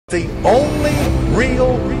The only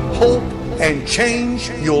real hope and change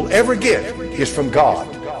you'll ever get is from God.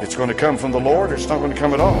 It's going to come from the Lord, or it's not going to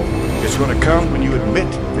come at all. It's going to come when you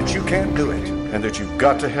admit that you can't do it and that you've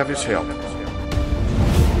got to have His help.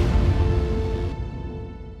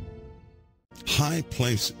 High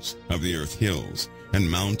places of the earth, hills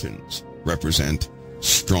and mountains, represent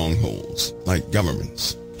strongholds like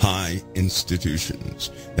governments, high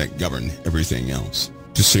institutions that govern everything else.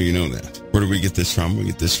 Just so you know that. Where do we get this from? We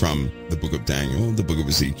get this from the book of Daniel, the book of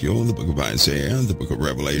Ezekiel, the book of Isaiah, the book of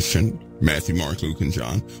Revelation, Matthew, Mark, Luke, and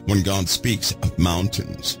John, when God speaks of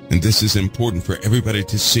mountains. And this is important for everybody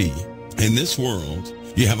to see. In this world,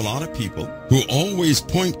 you have a lot of people who always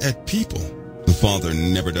point at people. The Father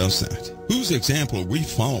never does that. Whose example are we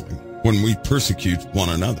following when we persecute one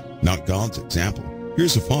another? Not God's example.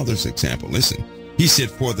 Here's the Father's example. Listen. He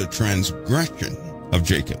said, for the transgression of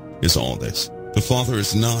Jacob is all this. The Father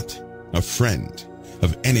is not a friend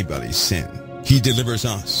of anybody's sin. He delivers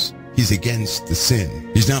us. He's against the sin.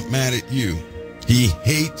 He's not mad at you. He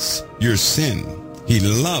hates your sin. He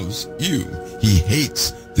loves you. He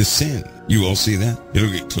hates the sin. You all see that? It'll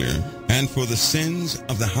get clear. And for the sins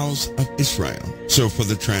of the house of Israel. So for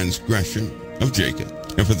the transgression of Jacob,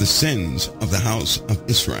 and for the sins of the house of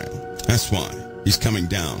Israel. That's why he's coming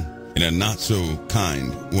down in a not so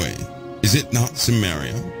kind way. Is it not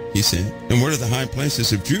Samaria? He said. And what are the high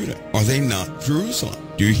places of Judah? Are they not Jerusalem?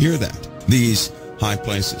 Do you hear that? These high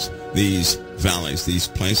places, these valleys, these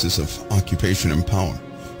places of occupation and power.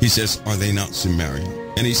 He says, are they not Samaria?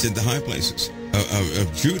 And he said, the high places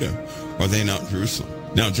of Judah, are they not Jerusalem?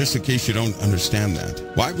 Now, just in case you don't understand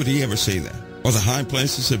that, why would he ever say that? Are the high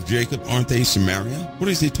places of Jacob, aren't they Samaria? What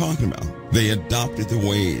is he talking about? They adopted the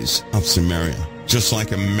ways of Samaria, just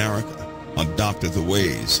like America adopted the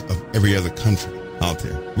ways of every other country out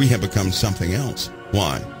there. We have become something else.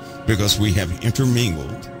 Why? Because we have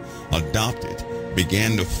intermingled, adopted,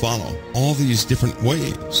 began to follow all these different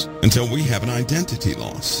ways until we have an identity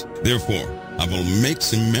loss. Therefore, I will make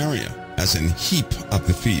Samaria as an heap of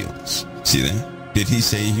the fields. See that? Did he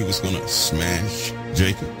say he was going to smash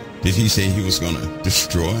Jacob? Did he say he was going to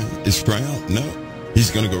destroy Israel? No.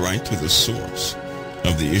 He's going to go right to the source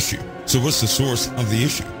of the issue. So what's the source of the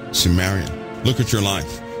issue? Samaria. Look at your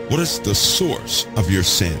life. What is the source of your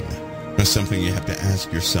sin? That's something you have to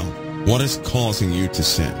ask yourself. What is causing you to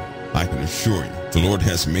sin? I can assure you, the Lord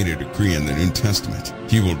has made a decree in the New Testament.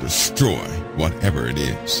 He will destroy whatever it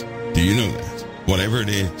is. Do you know that? Whatever it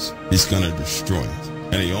is, he's going to destroy it.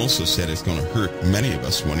 And he also said it's going to hurt many of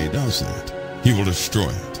us when he does that. He will destroy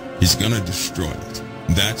it. He's going to destroy it.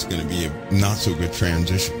 That's going to be a not so good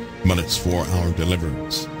transition, but it's for our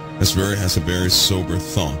deliverance. That's a very sober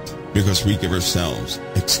thought, because we give ourselves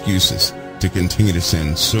excuses to continue to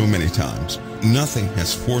sin so many times. Nothing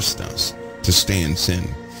has forced us to stay in sin.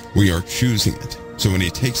 We are choosing it. So when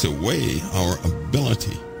he takes away our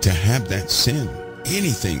ability to have that sin,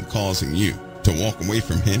 anything causing you to walk away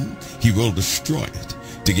from him, he will destroy it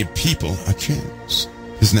to give people a chance.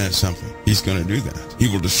 Isn't that something? He's going to do that. He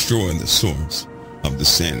will destroy the source of the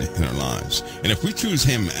sin in our lives. And if we choose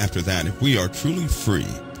him after that, if we are truly free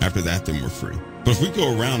after that, then we're free. But if we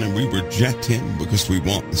go around and we reject him because we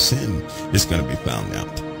want the sin, it's going to be found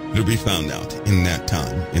out. It'll be found out in that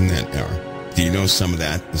time, in that era. Do you know some of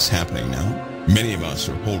that is happening now? Many of us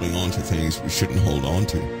are holding on to things we shouldn't hold on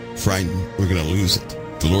to. Frightened, we're going to lose it.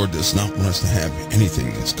 The Lord does not want us to have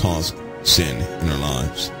anything that's caused sin in our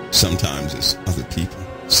lives. Sometimes it's other people.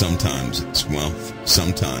 Sometimes it's wealth.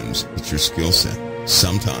 Sometimes it's your skill set.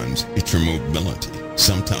 Sometimes it's your mobility.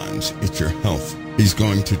 Sometimes it's your health. He's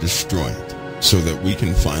going to destroy it so that we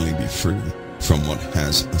can finally be free from what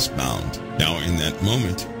has us bound. Now, in that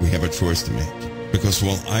moment, we have a choice to make, because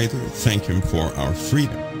we'll either thank him for our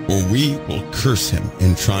freedom, or we will curse him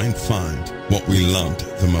and try and find what we loved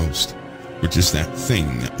the most, which is that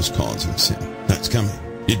thing that was causing sin. That's coming.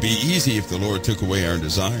 It'd be easy if the Lord took away our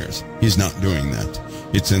desires. He's not doing that.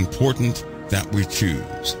 It's important that we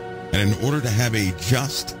choose. And in order to have a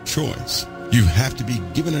just choice, you have to be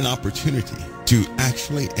given an opportunity to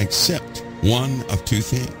actually accept one of two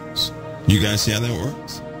things. You guys see how that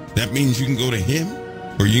works? That means you can go to him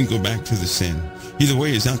or you can go back to the sin. Either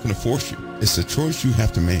way, he's not going to force you. It's a choice you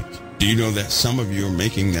have to make. Do you know that some of you are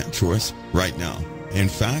making that choice right now? In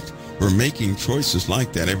fact, we're making choices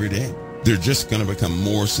like that every day. They're just going to become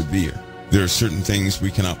more severe. There are certain things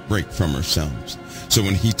we cannot break from ourselves. So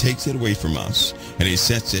when he takes it away from us and he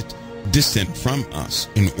sets it distant from us,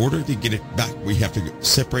 in order to get it back, we have to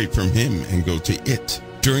separate from him and go to it.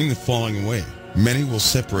 During the falling away, many will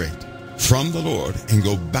separate from the Lord and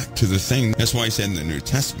go back to the thing. That's why he said in the New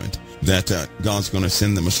Testament, that God's going to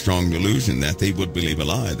send them a strong delusion that they would believe a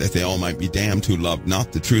lie, that they all might be damned who loved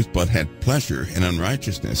not the truth but had pleasure in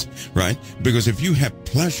unrighteousness, right? Because if you have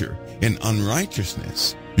pleasure in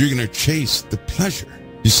unrighteousness, you're going to chase the pleasure.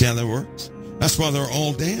 You see how that works? That's why they're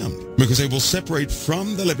all damned, because they will separate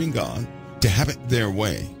from the living God to have it their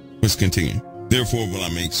way. Let's continue. Therefore will I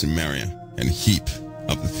make Samaria an heap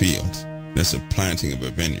of the field. That's a planting of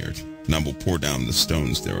a vineyard. And I will pour down the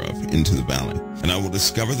stones thereof into the valley. And I will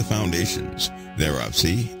discover the foundations thereof.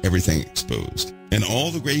 See, everything exposed. And all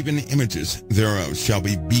the graven images thereof shall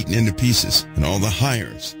be beaten into pieces. And all the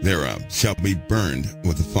hires thereof shall be burned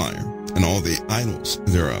with the fire. And all the idols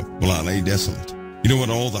thereof will I lay desolate. You know what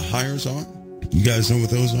all the hires are? You guys know what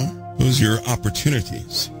those are? Those are your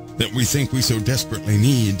opportunities that we think we so desperately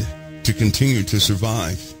need to continue to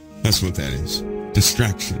survive. That's what that is.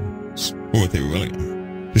 Distractions, or what they really are.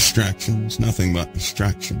 Distractions, nothing but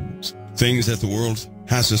distractions. Things that the world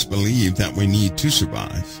has us believe that we need to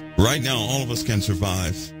survive. Right now, all of us can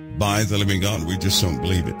survive by the living God. We just don't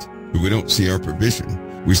believe it. If we don't see our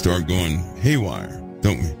provision, we start going haywire,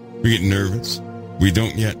 don't we? We get nervous. We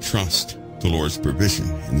don't yet trust the Lord's provision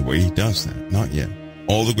in the way he does that. Not yet.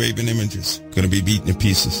 All the graven images going to be beaten to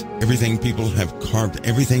pieces. Everything people have carved,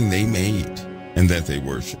 everything they made and that they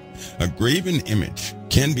worship. A graven image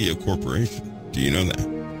can be a corporation. Do you know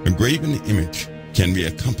that? A graven image can be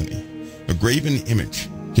a company. A graven image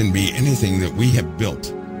can be anything that we have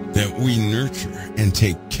built, that we nurture and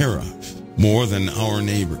take care of more than our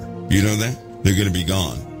neighbor. You know that? They're going to be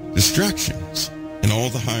gone. Distractions. And all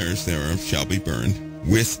the hires thereof shall be burned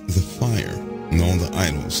with the fire. And all the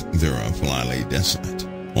idols thereof will I lay desolate.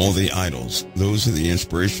 All the idols, those are the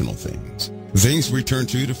inspirational things. Things we turn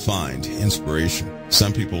to find inspiration.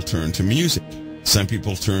 Some people turn to music. Some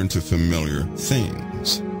people turn to familiar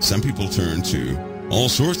things. Some people turn to all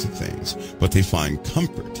sorts of things, but they find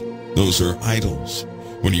comfort. Those are idols.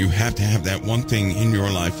 When you have to have that one thing in your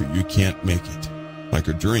life or you can't make it. Like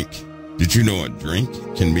a drink. Did you know a drink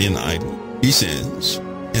can be an idol? He says,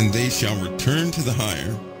 and they shall return to the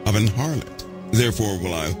hire of an harlot. Therefore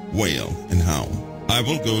will I wail and howl. I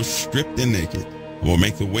will go stripped and naked. I will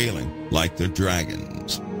make the wailing like the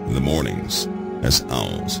dragons, in the mornings as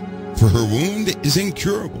owls. For her wound is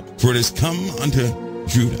incurable, for it is come unto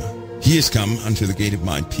Judah. He is come unto the gate of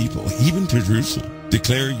my people, even to Jerusalem.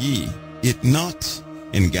 Declare ye it not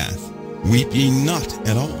in Gath. Weep ye not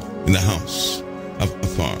at all in the house of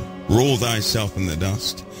Aphar. Roll thyself in the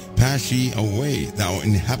dust. Pass ye away, thou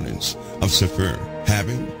inhabitants of Sephir,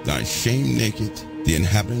 having thy shame naked. The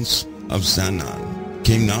inhabitants of Zanan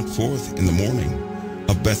came not forth in the morning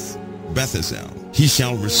of Bethazel. He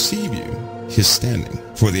shall receive you his standing.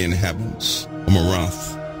 For the inhabitants of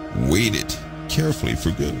Marath waited carefully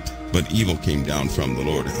for good. But evil came down from the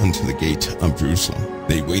Lord unto the gate of Jerusalem.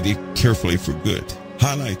 They waited carefully for good.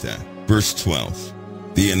 Highlight that. Verse 12.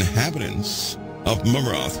 The inhabitants of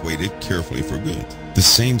Marath waited carefully for good. The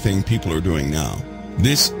same thing people are doing now.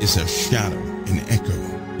 This is a shadow, an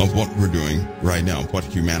echo of what we're doing right now, what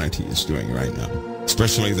humanity is doing right now.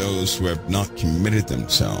 Especially those who have not committed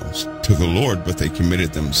themselves to the Lord, but they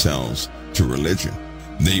committed themselves to religion.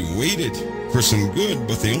 They waited for some good,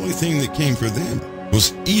 but the only thing that came for them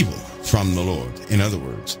was evil from the Lord. In other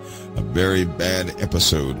words, a very bad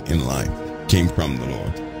episode in life came from the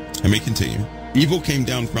Lord. Let me continue. Evil came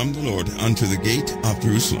down from the Lord unto the gate of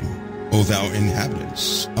Jerusalem. O thou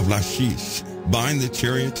inhabitants of Lachish, bind the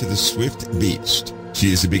chariot to the swift beast.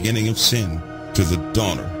 She is the beginning of sin to the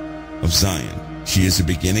daughter of Zion. She is the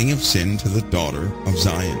beginning of sin to the daughter of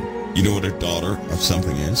Zion. You know what a daughter of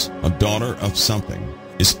something is? A daughter of something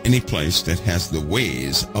is any place that has the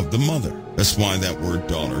ways of the mother. That's why that word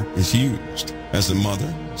daughter is used. As a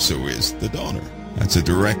mother, so is the daughter. That's a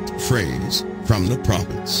direct phrase from the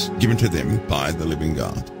prophets given to them by the living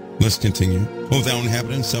God. Let's continue. O thou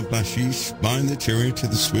inhabitants of Lachish, bind the chariot to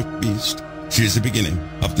the swift beast. She is the beginning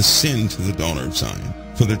of the sin to the daughter of Zion.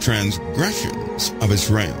 For the transgressions of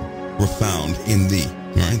Israel were found in thee.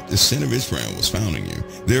 All right? The sin of Israel was found in you.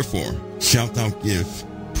 Therefore shalt thou give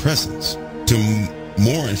presents to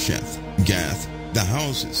Moresheth, Gath. The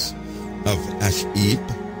houses of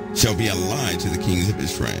Ashib shall be a lie to the kings of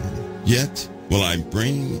Israel. Yet will I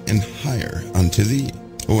bring an hire unto thee,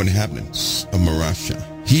 O inhabitants of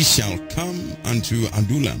Marashah. He shall come unto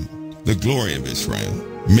Adullam, the glory of Israel,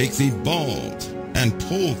 make thee bald, and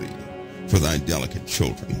pull thee for thy delicate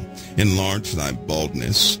children. Enlarge thy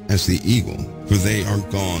baldness as the eagle, for they are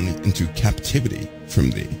gone into captivity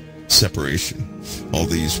from thee. Separation. All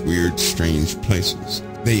these weird, strange places.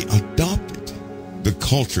 They adopted the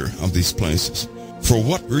culture of these places. For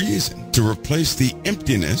what reason? To replace the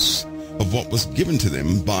emptiness of what was given to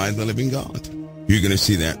them by the living God. You're going to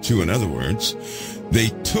see that too. In other words, they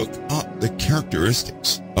took up the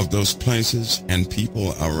characteristics of those places and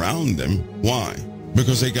people around them. Why?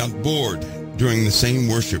 Because they got bored doing the same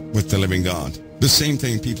worship with the living God. The same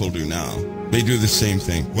thing people do now. They do the same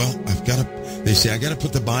thing. Well, they say, I got to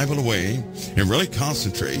put the Bible away and really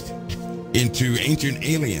concentrate into ancient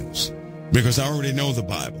aliens because I already know the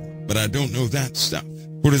Bible, but I don't know that stuff.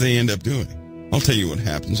 What do they end up doing? I'll tell you what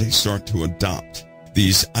happens. They start to adopt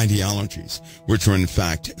these ideologies, which are in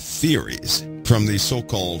fact theories from these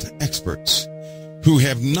so-called experts who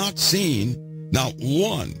have not seen not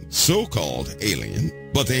one so-called alien,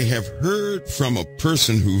 but they have heard from a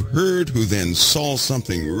person who heard, who then saw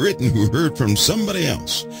something written, who heard from somebody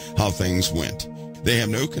else how things went. They have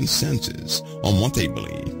no consensus on what they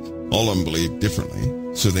believe. All of them believe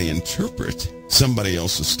differently, so they interpret somebody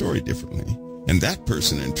else's story differently. And that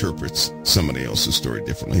person interprets somebody else's story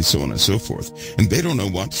differently, so on and so forth. And they don't know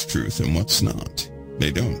what's truth and what's not.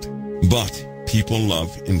 They don't. But people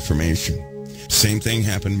love information. Same thing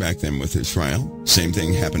happened back then with Israel. Same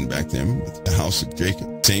thing happened back then with the house of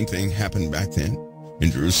Jacob. Same thing happened back then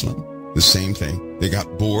in Jerusalem. The same thing. They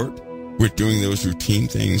got bored with doing those routine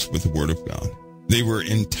things with the Word of God. They were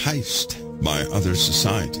enticed by other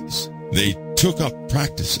societies. They took up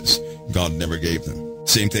practices God never gave them.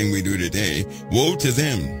 Same thing we do today. Woe to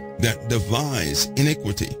them that devise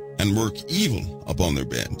iniquity and work evil upon their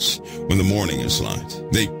beds when the morning is light.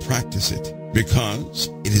 They practice it because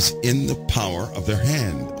it is in the power of their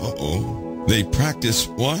hand. They practice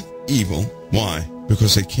what? Evil. Why?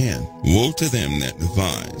 Because they can. Woe to them that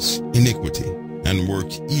devise iniquity and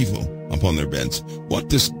work evil upon their beds. What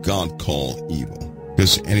does God call evil?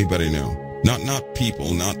 Does anybody know? Not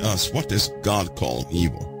people, not us. What does God call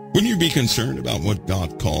evil? Wouldn't you be concerned about what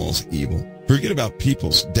God calls evil? Forget about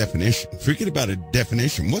people's definition. Forget about a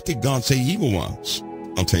definition. What did God say evil was?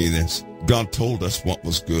 I'll tell you this. God told us what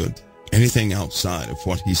was good. Anything outside of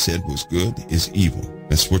what he said was good is evil.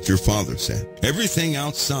 That's what your father said. Everything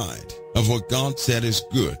outside of what God said is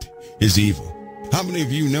good is evil. How many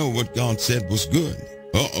of you know what God said was good?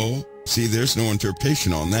 See, there's no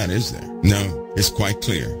interpretation on that, is there? No, it's quite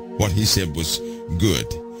clear. What he said was good.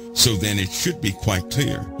 So then it should be quite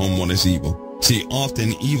clear on what is evil. See,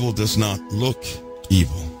 often evil does not look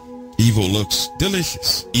evil. Evil looks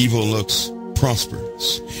delicious. Evil looks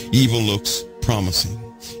prosperous. Evil looks promising.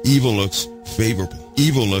 Evil looks favorable.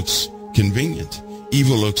 Evil looks convenient.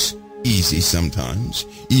 Evil looks easy sometimes.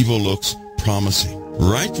 Evil looks promising.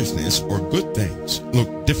 Righteousness or good things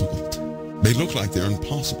look difficult. They look like they're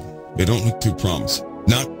impossible. They don't look too promising.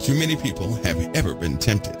 Not too many people have ever been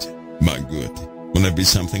tempted by good. Will there be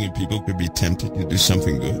something that people could be tempted to do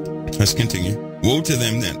something good? Let's continue. Woe to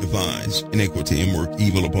them that devise iniquity and work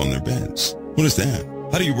evil upon their beds. What is that?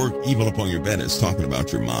 How do you work evil upon your bed? It's talking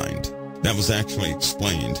about your mind. That was actually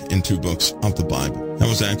explained in 2 books of the Bible. That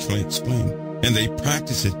was actually explained. And they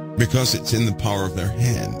practice it because it's in the power of their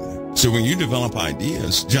hand. So when you develop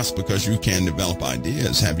ideas, just because you can develop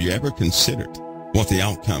ideas, have you ever considered what the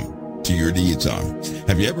outcome to your deeds are?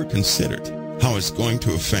 Have you ever considered how it's going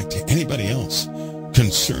to affect anybody else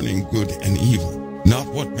concerning good and evil? Not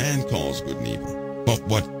what man calls good and evil, but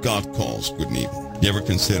what God calls good and evil. You ever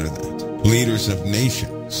consider that? Leaders of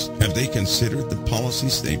nations, have they considered the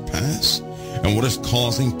policies they pass and what is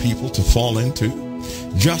causing people to fall into?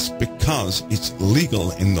 Just because it's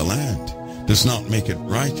legal in the land does not make it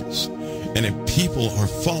righteous. And if people are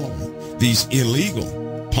following these illegal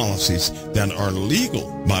policies that are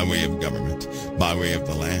legal by way of government, by way of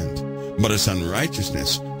the land, but it's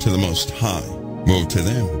unrighteousness to the Most High, woe to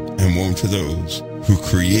them and woe to those who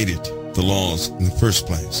created the laws in the first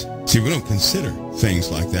place. See, we don't consider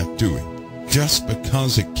things like that, do we? Just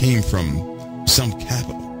because it came from some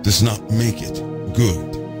capital does not make it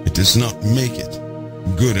good. It does not make it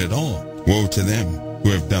good at all. Woe to them who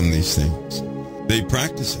have done these things. They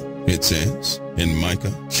practice it. It says in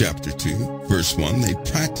Micah chapter 2, verse 1, they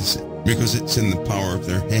practice it because it's in the power of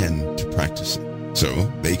their hand to practice it. So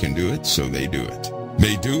they can do it, so they do it.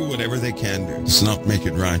 They do whatever they can do. Does not make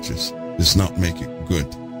it righteous. Does not make it good.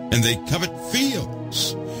 And they covet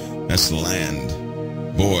fields. That's the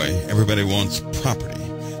land. Boy, everybody wants property.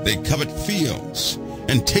 They covet fields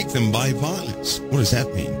and take them by violence. What does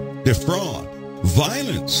that mean? Defraud.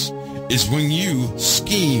 Violence is when you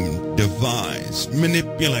scheme, devise,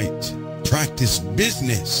 manipulate, practice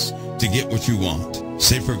business to get what you want.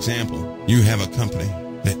 Say, for example, you have a company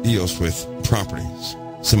that deals with properties.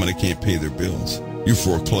 Somebody can't pay their bills. You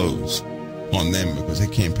foreclose on them because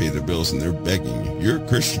they can't pay their bills and they're begging you. You're a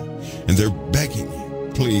Christian and they're begging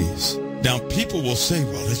you, please Now, people will say,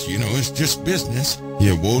 well, it's just business.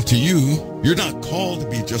 Yeah, woe to you. You're not called to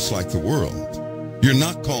be just like the world. You're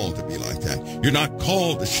not called to be like that. You're not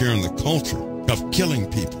called to share in the culture of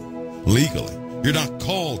killing people legally. You're not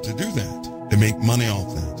called to do that, to make money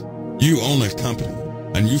off that. You own a company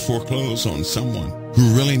and you foreclose on someone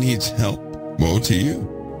who really needs help. Woe to you.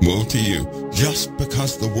 Woe to you. Just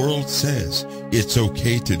because the world says it's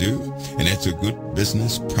okay to do and it's a good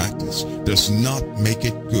business practice does not make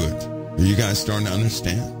it good. Are you guys starting to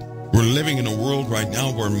understand? We're living in a world right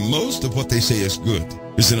now where most of what they say is good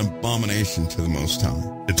is an abomination to the Most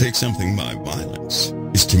High. To take something by violence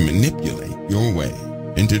is to manipulate your way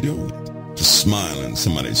into doing it. To smile in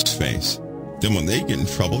somebody's face. Then when they get in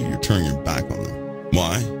trouble, you turn your back on them.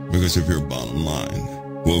 Why? Because of your bottom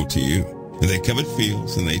line. Woe to you. And they covet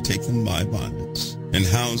fields and they take them by violence, and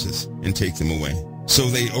houses and take them away. So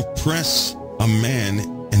they oppress a man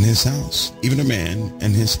and his house, even a man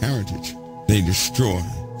and his heritage. They destroy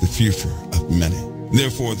the future of many.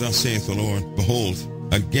 Therefore, thus saith the Lord, behold,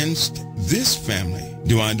 against this family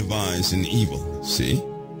do I devise an evil, see,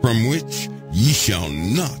 from which ye shall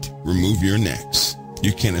not remove your necks.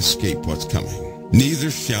 You can't escape what's coming. Neither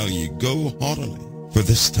shall ye go haughtily, for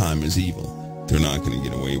this time is evil. They're not going to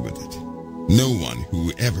get away with it. No one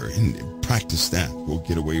who ever practiced that will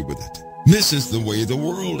get away with it. This is the way the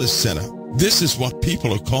world is set up. This is what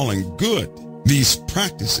people are calling good. These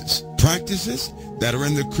practices that are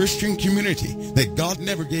in the Christian community that God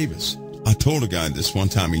never gave us. I told a guy this one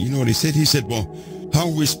time, and you know what he said? He said, well, how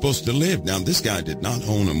are we supposed to live? Now, this guy did not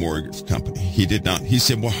own a mortgage company. He did not. He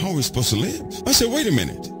said, well, how are we supposed to live? I said, wait a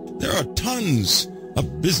minute. There are tons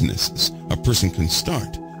of businesses a person can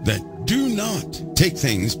start that do not take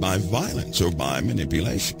things by violence or by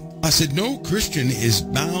manipulation. I said, no Christian is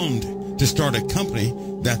bound to start a company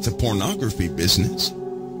that's a pornography business,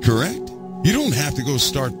 correct? You don't have to go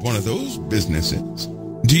start one of those businesses.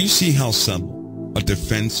 Do you see how subtle a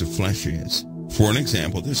defense of flesh is? For an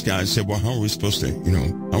example, this guy said, well, how are we supposed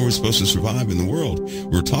to survive in the world?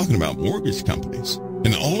 We're talking about mortgage companies.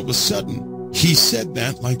 And all of a sudden, he said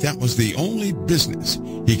that like that was the only business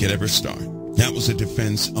he could ever start. That was a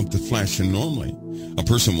defense of the flesh, and normally a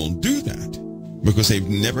person will do that because they've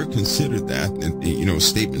never considered that. And,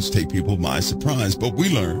 statements take people by surprise, but we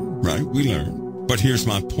learn, right? We learn. But here's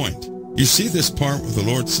my point. You see this part where the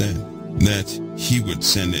Lord said that he would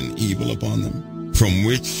send an evil upon them, from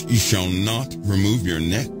which ye shall not remove your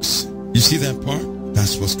necks. You see that part?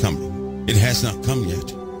 That's what's coming. It has not come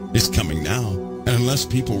yet. It's coming now. And unless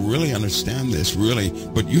people really understand this,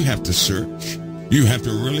 but you have to search. You have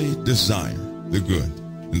to really desire the good.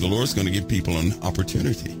 And the Lord's going to give people an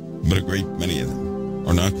opportunity. But a great many of them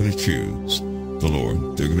are not going to choose the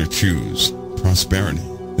Lord. They're going to choose prosperity.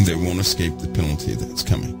 And they won't escape the penalty that's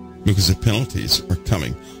coming. Because the penalties are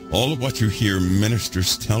coming. All of what you hear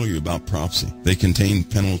ministers tell you about prophecy, they contain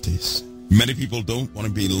penalties. Many people don't want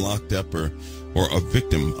to be locked up or a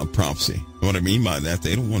victim of prophecy. What I mean by that,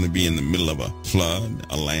 they don't want to be in the middle of a flood,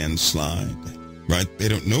 a landslide. Right?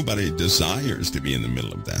 Nobody desires to be in the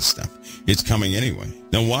middle of that stuff. It's coming anyway.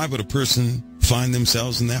 Now, why would a person find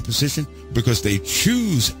themselves in that position? Because they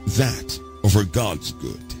choose that over God's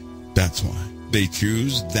good. That's why. They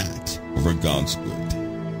choose that over God's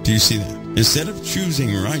good. Do you see that? Instead of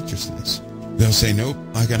choosing righteousness, they'll say, nope,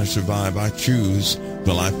 I got to survive. I choose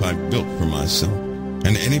the life I built for myself.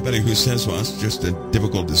 And anybody who says, well, it's just a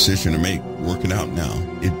difficult decision to make, work it out now.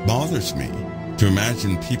 It bothers me to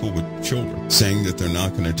imagine people with children saying that they're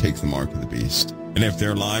not going to take the mark of the beast. And if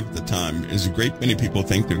they're alive at the time, as a great many people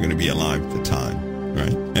think they're going to be alive at the time,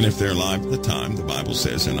 right? And if they're alive at the time, the Bible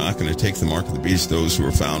says they're not going to take the mark of the beast, those who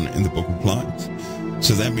are found in the book of life.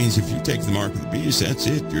 So that means if you take the mark of the beast, that's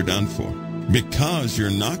it, you're done for. Because you're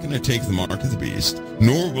not going to take the mark of the beast,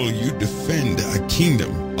 nor will you defend a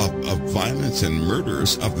kingdom of violence and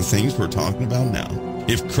murderers of the things we're talking about now.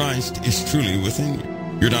 If Christ is truly within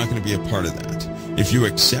you, you're not going to be a part of that. If you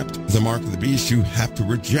accept the mark of the beast, you have to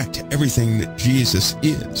reject everything that Jesus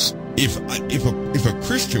is. If a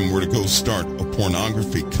Christian were to go start a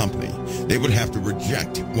pornography company, they would have to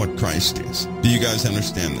reject what Christ is. Do you guys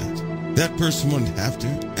understand that? That person would have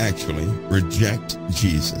to actually reject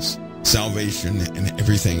Jesus, salvation, and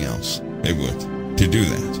everything else. They would, to do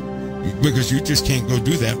that. Because you just can't go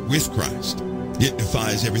do that with Christ. It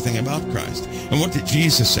defies everything about Christ. And what did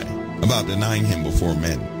Jesus say about denying him before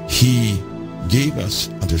men? He gave us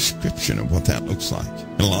a description of what that looks like.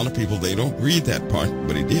 And a lot of people, they don't read that part,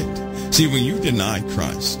 but he did. See, when you deny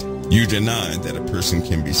Christ, you deny that a person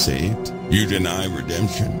can be saved. You deny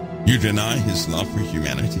redemption. You deny his love for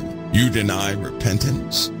humanity. You deny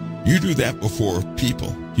repentance. You do that before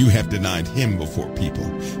people, you have denied him before people.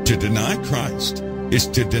 To deny Christ is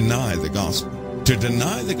to deny the gospel. To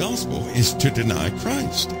deny the gospel is to deny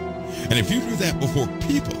Christ. And if you do that before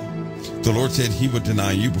people, the Lord said he would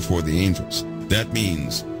deny you before the angels. That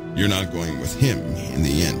means you're not going with him in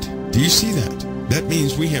the end. Do you see that? That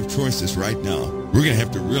means we have choices right now. We're going to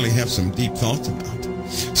have to really have some deep thoughts about.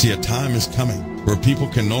 See, a time is coming where people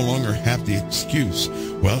can no longer have the excuse,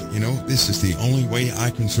 well, this is the only way I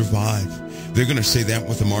can survive. They're going to say that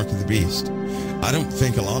with the mark of the beast. I don't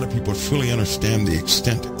think a lot of people truly understand the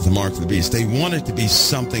extent of the mark of the beast. They want it to be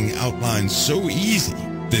something outlined so easy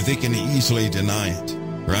that they can easily deny it,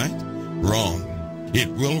 right? Wrong. It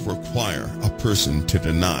will require a person to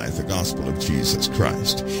deny the gospel of Jesus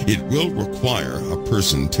Christ. It will require a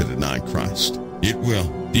person to deny Christ. It will.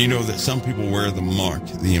 Do you know that some people wear the mark,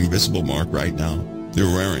 the invisible mark right now? They're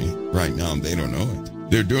wearing it right now and they don't know it.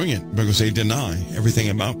 They're doing it because they deny everything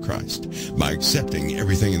about Christ by accepting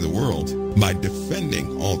everything in the world, by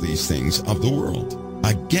defending all these things of the world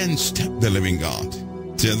against the living God.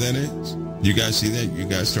 See how that is? You guys see that? You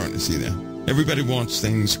guys starting to see that? Everybody wants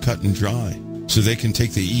things cut and dry so they can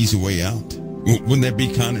take the easy way out. Wouldn't that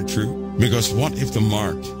be kind of true? Because what if the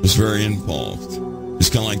mark was very involved? It's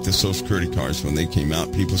kind of like the Social Security cards when they came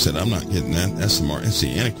out. People said, I'm not getting that. That's the mark. It's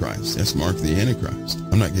the Antichrist. That's the mark of the Antichrist.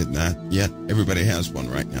 I'm not getting that. Yet everybody has one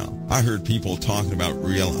right now. I heard people talking about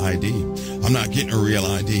real ID. I'm not getting a real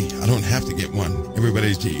ID. I don't have to get one.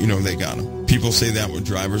 Everybody's, they got them. People say that with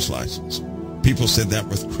driver's license. People said that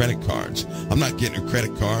with credit cards. I'm not getting a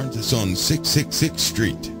credit card. It's on 666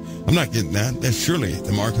 Street. I'm not getting that. That's surely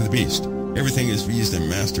the mark of the beast. Everything is Visa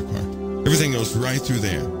and MasterCard. Everything goes right through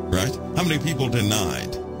there, right? How many people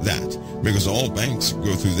denied that? Because all banks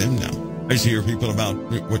go through them now. I used to hear people about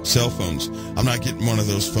what cell phones. I'm not getting one of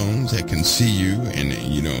those phones that can see you and,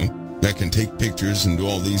 that can take pictures and do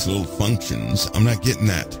all these little functions. I'm not getting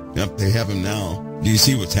that. Yep, they have them now. Do you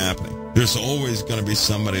see what's happening? There's always going to be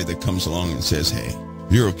somebody that comes along and says, hey,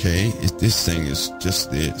 you're okay. This thing is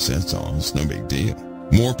just this. That's all. It's no big deal.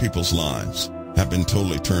 More people's lives have been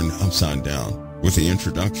totally turned upside down with the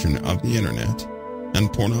introduction of the internet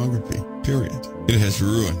and pornography, period. It has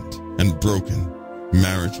ruined and broken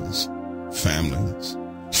marriages, families,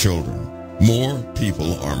 children. More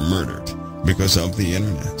people are murdered because of the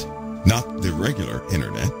internet. Not the regular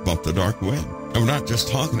internet, but the dark web. And we're not just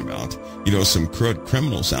talking about, some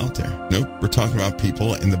criminals out there. Nope, we're talking about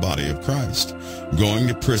people in the body of Christ going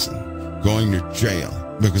to prison, going to jail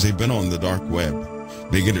because they've been on the dark web.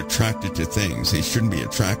 They get attracted to things they shouldn't be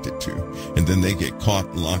attracted to, and then they get caught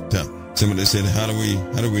and locked up. Somebody said, how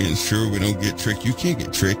do we ensure we don't get tricked? You can't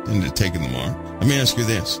get tricked into taking the mark. Let me ask you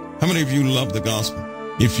this. How many of you love the gospel?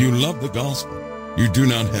 If you love the gospel, you do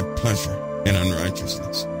not have pleasure in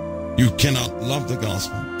unrighteousness. You cannot love the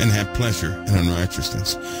gospel and have pleasure in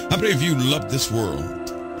unrighteousness. How many of you love this world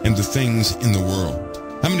and the things in the world?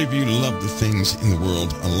 How many of you love the things in the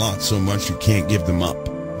world a lot so much you can't give them up?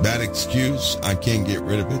 Bad excuse, I can't get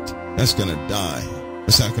rid of it. That's going to die.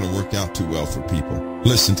 It's not going to work out too well for people.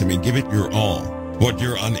 Listen to me, give it your all. What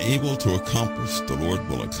you're unable to accomplish, the Lord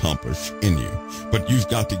will accomplish in you. But you've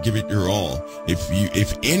got to give it your all.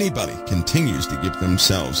 If anybody continues to give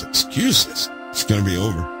themselves excuses, it's going to be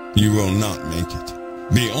over. You will not make it.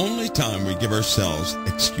 The only time we give ourselves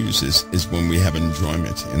excuses is when we have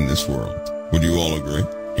enjoyment in this world. Would you all agree?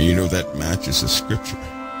 And that matches the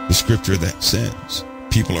scripture that says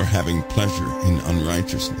people are having pleasure in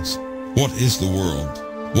unrighteousness. What is the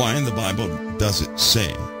world? Why in the Bible does it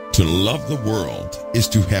say to love the world is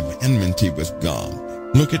to have enmity with God?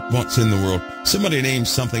 Look at what's in the world. Somebody name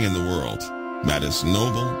something in the world that is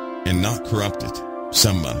noble and not corrupted.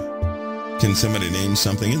 Somebody. Can somebody name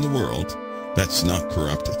something in the world that's not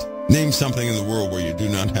corrupted? Name something in the world where you do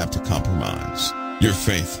not have to compromise your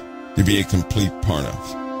faith to be a complete part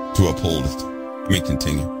of, to uphold it. Let me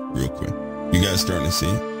continue real quick. You guys starting to see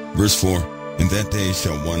it? Verse 4, in that day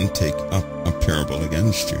shall one take up a parable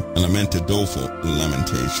against you, and lament a doleful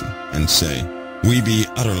lamentation, and say, we be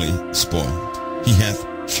utterly spoiled. He hath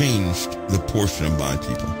changed the portion of my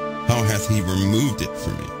people. How hath he removed it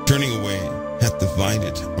from me? Turning away hath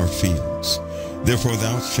divided our fields. Therefore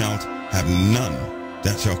thou shalt have none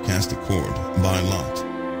that shall cast a cord by lot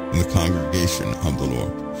in the congregation of the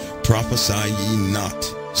Lord. Prophesy ye not,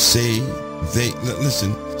 say they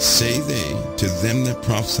to them that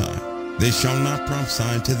prophesy, they shall not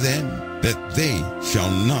prophesy to them, that they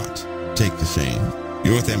shall not take the shame.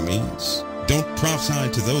 You know what that means? Don't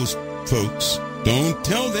prophesy to those folks. Don't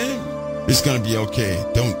tell them it's going to be okay.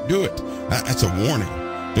 Don't do it. That's a warning.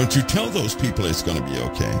 Don't you tell those people it's going to be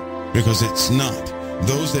okay, because it's not.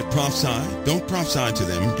 Those that prophesy, don't prophesy to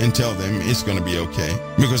them and tell them it's going to be okay,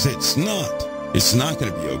 because it's not. It's not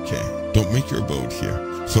going to be okay. Don't make your abode here.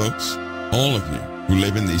 Folks, all of you who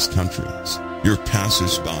live in these countries, you're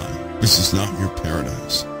passers-by. This is not your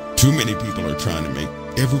paradise. Too many people are trying to make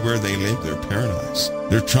everywhere they live their paradise.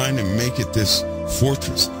 They're trying to make it this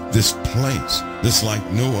fortress, this place, this like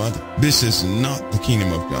no other. This is not the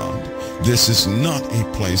kingdom of God. This is not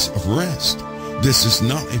a place of rest. This is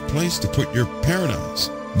not a place to put your paradise.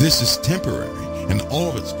 This is temporary, and all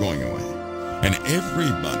of it's going away. And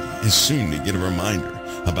everybody is soon to get a reminder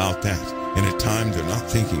about that in a time they're not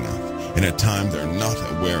thinking of, in a time they're not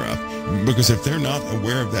aware of. Because if they're not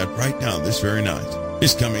aware of that right now, this very night,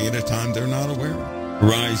 it's coming at a time they're not aware of.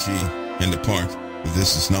 Rise ye and depart.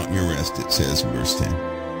 This is not your rest, it says in verse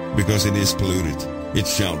 10. Because it is polluted, it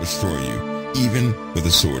shall destroy you, even with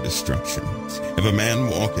a sore destruction. If a man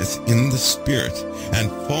walketh in the Spirit, and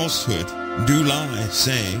falsehood do lie,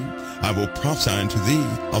 saying, I will prophesy unto thee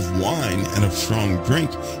of wine and of strong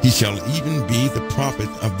drink. He shall even be the prophet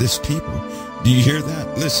of this people. Do you hear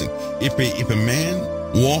that? Listen, if a man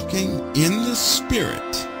walking in the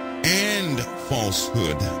Spirit and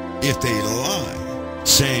falsehood, if they lie,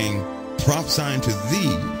 saying, prophesy unto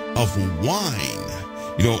thee of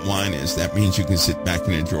wine. You know what wine is? That means you can sit back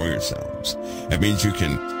and enjoy yourselves. That means you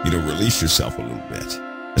can, release yourself a little bit.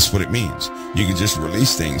 That's what it means. You can just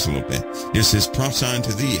release things a little bit. It says, prophesy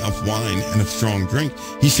unto thee of wine and of strong drink.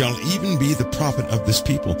 He shall even be the prophet of this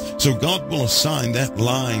people. So God will assign that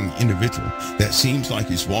lying individual that seems like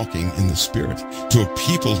he's walking in the Spirit to a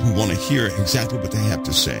people who want to hear exactly what they have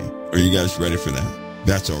to say. Are you guys ready for that?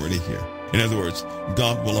 That's already here. In other words,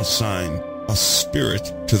 God will assign a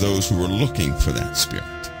spirit to those who are looking for that spirit.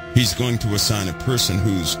 He's going to assign a person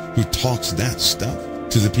who talks that stuff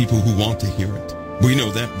to the people who want to hear it. We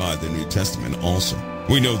know that by the New Testament also.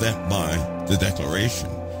 We know that by the declaration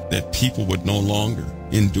that people would no longer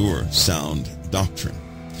endure sound doctrine,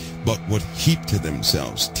 but would heap to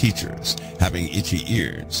themselves teachers having itchy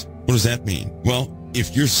ears. What does that mean? Well,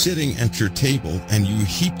 if you're sitting at your table and you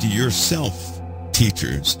heap to yourself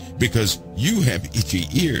teachers because you have itchy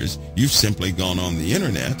ears, you've simply gone on the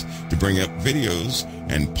internet to bring up videos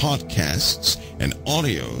and podcasts and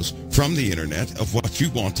audios from the internet of what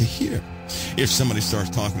you want to hear. If somebody starts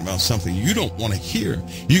talking about something you don't want to hear,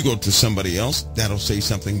 you go to somebody else that'll say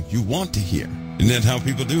something you want to hear. Isn't that how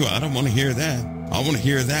people do? I don't want to hear that. I want to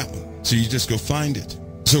hear that one. So you just go find it.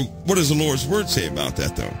 So what does the Lord's word say about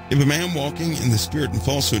that, though? If a man walking in the Spirit and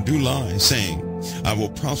falsehood do lie, saying, I will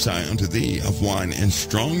prophesy unto thee of wine and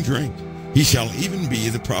strong drink, he shall even be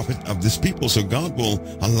the prophet of this people. So God will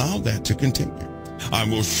allow that to continue. I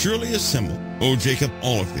will surely assemble, O Jacob,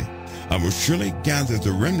 all of thee. I will surely gather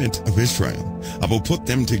the remnant of Israel. I will put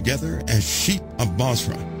them together as sheep of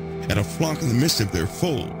Bozrah, and a flock in the midst of their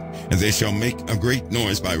fold. And they shall make a great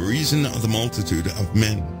noise by reason of the multitude of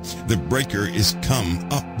men. The breaker is come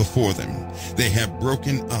up before them. They have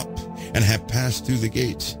broken up and have passed through the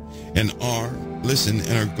gates, and are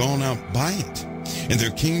gone out by it. And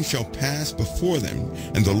their king shall pass before them,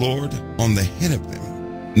 and the Lord on the head of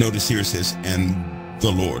them. Notice here it says, and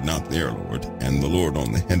the Lord, not their Lord, and the Lord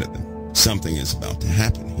on the head of them. Something is about to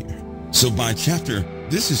happen here. So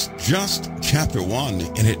this is just chapter 1,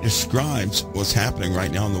 and it describes what's happening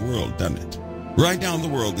right now in the world, doesn't it? Right now in the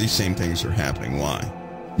world, these same things are happening. Why?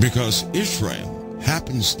 Because Israel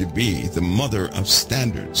happens to be the mother of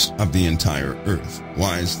standards of the entire earth.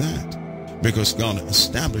 Why is that? Because God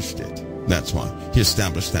established it. That's why. He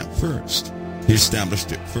established that first. He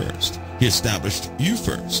established it first. He established you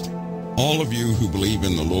first. All of you who believe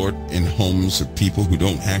in the Lord in homes of people who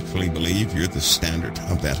don't actually believe, you're the standard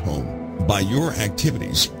of that home. By your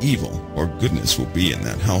activities, evil or goodness will be in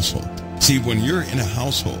that household. See, when you're in a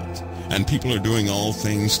household and people are doing all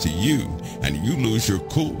things to you and you lose your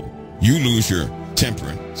cool, you lose your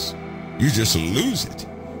temperance, you just lose it.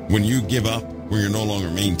 When you give up, when you're no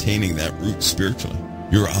longer maintaining that root spiritually,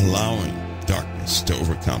 you're allowing darkness to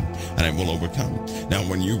overcome, and it will overcome. Now,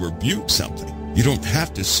 when you rebuke something, you don't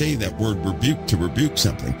have to say that word rebuke to rebuke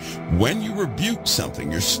something. When you rebuke something,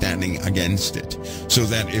 you're standing against it. So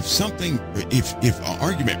that if an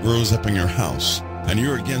argument rose up in your house and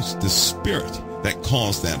you're against the spirit that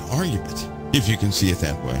caused that argument, if you can see it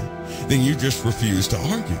that way, then you just refuse to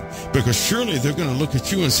argue. Because surely they're going to look at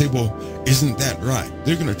you and say, well, isn't that right?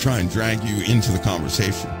 They're going to try and drag you into the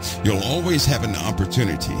conversation. You'll always have an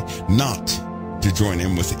opportunity not to join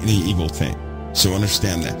in with any evil thing. So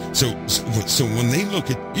understand that. So when they look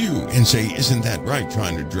at you and say, isn't that right,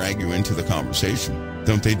 trying to drag you into the conversation,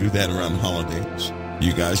 don't they do that around holidays?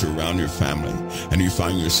 You guys are around your family, and you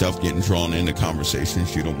find yourself getting drawn into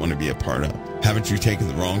conversations you don't want to be a part of. Haven't you taken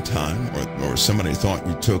the wrong time, or somebody thought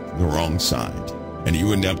you took the wrong side, and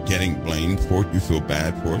you end up getting blamed for it? You feel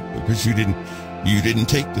bad for it because you didn't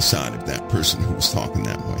take the side of that person who was talking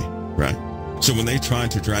that way, right? So when they try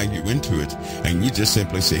to drag you into it, and you just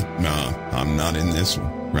simply say, "Nah, I'm not in this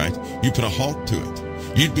one," right? You put a halt to it.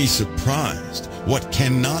 You'd be surprised what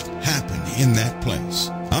cannot happen in that place.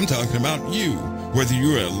 I'm talking about you. Whether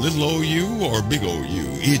you're a little old you or a big old you,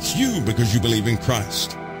 it's you because you believe in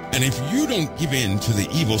Christ. And if you don't give in to the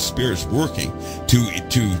evil spirits working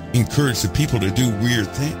to encourage the people to do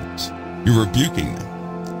weird things, you're rebuking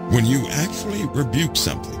them. When you actually rebuke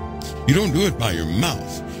something, you don't do it by your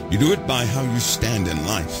mouth. You do it by how you stand in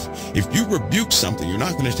life. If you rebuke something, you're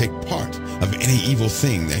not going to take part of any evil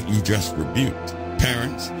thing that you just rebuked.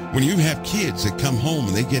 Parents, when you have kids that come home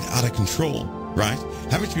and they get out of control, right?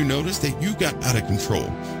 Haven't you noticed that you got out of control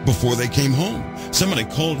before they came home? Somebody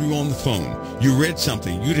called you on the phone. You read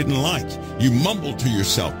something you didn't like. You mumbled to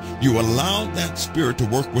yourself. You allowed that spirit to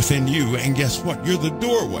work within you, and guess what? You're the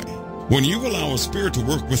doorway. When you allow a spirit to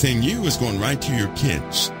work within you, it's going right to your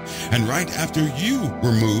kids. And right after you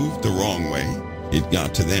were moved the wrong way, it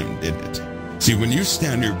got to them, didn't it? See, when you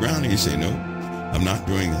stand your ground and you say, "No, I'm not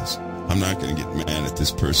doing this. I'm not going to get mad at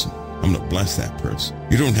this person. I'm going to bless that person."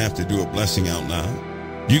 You don't have to do a blessing out loud.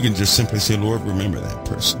 You can just simply say, "Lord, remember that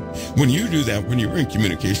person." When you do that, when you're in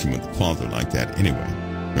communication with the Father like that anyway,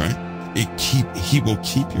 right? He will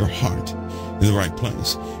keep your heart in the right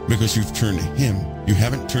place because you've turned to Him. You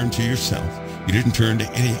haven't turned to yourself. You didn't turn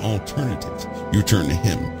to any alternative. You turn to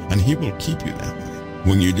Him, and He will keep you that way.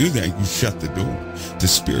 When you do that, you shut the door to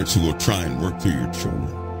spirits who will try and work through your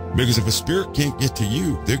children. Because if a spirit can't get to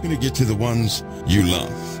you, they're going to get to the ones you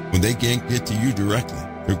love. When they can't get to you directly,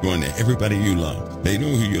 they're going to everybody you love. They know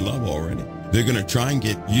who you love already. They're going to try and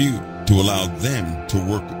get you to allow them to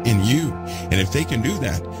work in you. And if they can do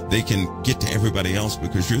that, they can get to everybody else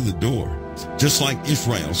because you're the door. Just like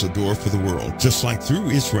Israel's a door for the world. Just like through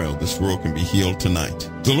Israel, this world can be healed tonight.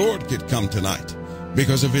 The Lord could come tonight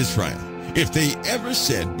because of Israel. If they ever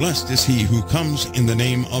said, "Blessed is he who comes in the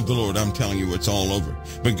name of the Lord," I'm telling you, it's all over.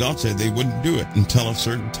 But God said they wouldn't do it until a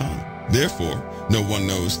certain time. Therefore, no one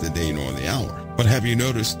knows the day nor the hour. But have you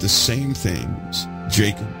noticed the same things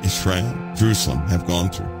Jacob, Israel, Jerusalem have gone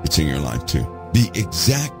through? It's in your life too. The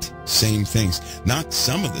exact same things. Not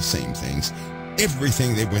some of the same things.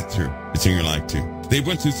 Everything they went through, it's in your life too. They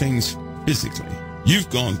went through things physically. You've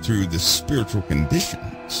gone through the spiritual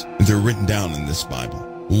conditions. They're written down in this Bible.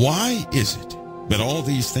 Why is it that all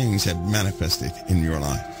these things have manifested in your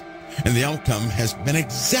life? And the outcome has been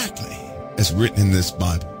exactly as written in this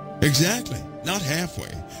Bible. Exactly. Not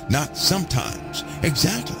halfway. Not sometimes.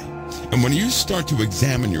 Exactly. And when you start to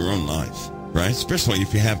examine your own life, right? Especially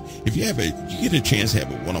if you get a chance to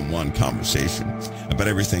have a one-on-one conversation about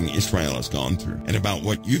everything Israel has gone through and about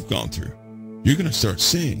what you've gone through, you're going to start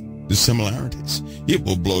seeing the similarities. It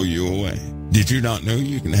will blow you away. Did you not know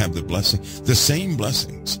you can have the blessing? The same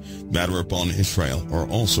blessings that are upon Israel are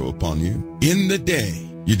also upon you. In the day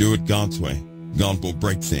you do it God's way, God will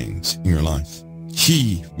break things in your life.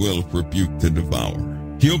 He will rebuke the devourer.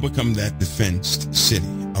 He'll become that defensed city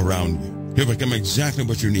around you. He'll become exactly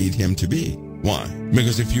what you need him to be. Why?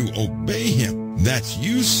 Because if you obey him, that's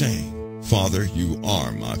you saying, "Father, you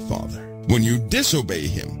are my Father." When you disobey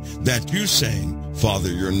him, that's you saying,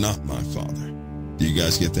 "Father, you're not my Father." Do you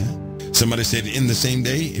guys get that? Somebody said, in the same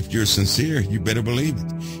day, if you're sincere, you better believe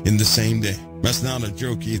it. In the same day. That's not a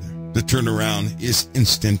joke either. The turnaround is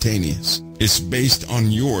instantaneous. It's based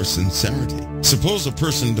on your sincerity. Suppose a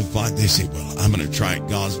person they say, "Well, I'm going to try it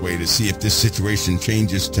God's way to see if this situation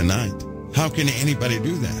changes tonight." How can anybody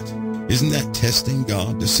do that? Isn't that testing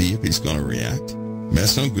God to see if he's going to react?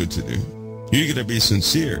 That's no good to do. You got to be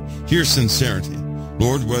sincere. Here's sincerity.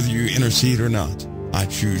 "Lord, whether you intercede or not, I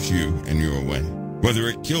choose you and your way. Whether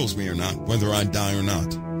it kills me or not, whether I die or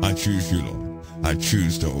not, I choose you, Lord. I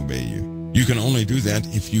choose to obey you." You can only do that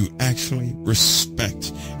if you actually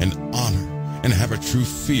respect and honor and have a true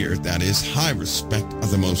fear, that is high respect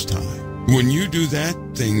of the Most High. When you do that,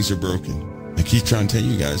 things are broken. I keep trying to tell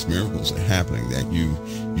you guys, miracles are happening that you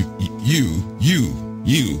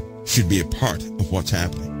should be a part of what's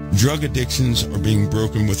happening. Drug addictions are being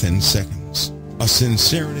broken within seconds. A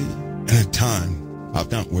sincerity and a time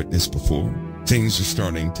I've not witnessed before. Things are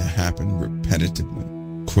starting to happen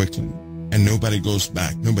repetitively, quickly, and nobody goes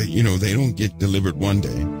back. Nobody, they don't get delivered one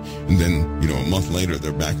day, and then, a month later,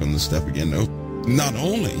 they're back on the stuff again. No. Not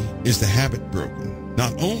only is the habit broken,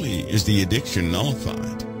 not only is the addiction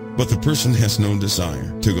nullified, but the person has no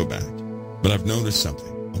desire to go back. But I've noticed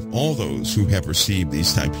something. of all those who have received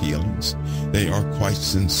these type healings, they are quite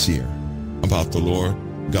sincere about the Lord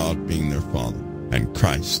God being their Father and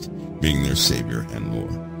Christ being their Savior and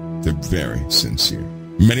Lord. They're very sincere.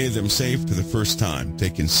 Many of them saved for the first time. They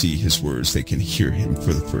can see his words. They can hear him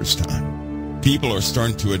for the first time. People are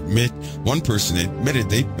starting to admit, one person admitted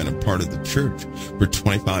they've been a part of the church for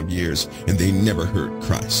 25 years and they never heard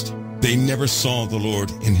Christ. They never saw the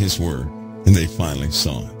Lord in his word, and they finally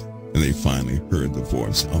saw it. And they finally heard the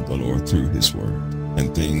voice of the Lord through his word.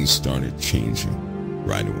 And things started changing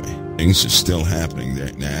right away. Things are still happening.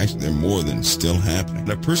 They're more than still happening.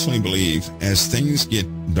 I personally believe as things get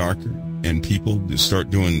darker and people start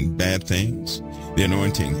doing bad things, the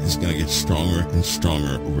anointing is going to get stronger and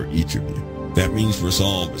stronger over each of you. That means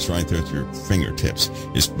resolve is right there at your fingertips.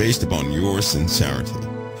 It's based upon your sincerity.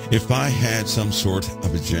 If I had some sort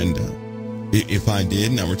of agenda, if I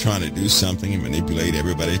did and I were trying to do something and manipulate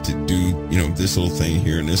everybody to do, this little thing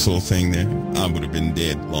here and this little thing there, I would have been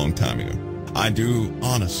dead a long time ago. I do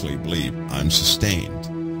honestly believe I'm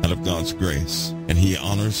sustained out of God's grace, and he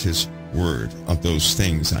honors his word of those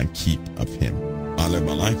things I keep of him. I live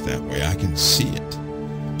my life that way. I can see it.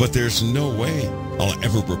 But there's no way I'll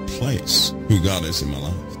ever replace who God is in my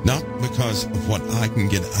life. Not because of what I can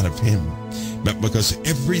get out of him, but because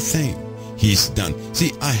everything he's done.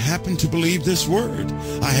 See, I happen to believe this word.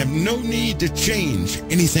 I have no need to change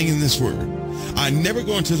anything in this word. I never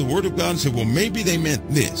go into the word of God and say, well, maybe they meant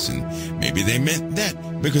this and maybe they meant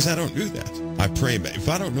that, because I don't do that. I pray about it. If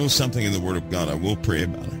I don't know something in the word of God, I will pray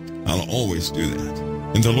about it. I'll always do that.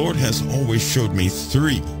 And the Lord has always showed me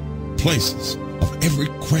 3 places of every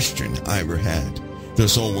question I ever had.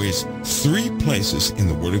 There's always 3 places in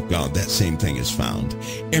the word of God that same thing is found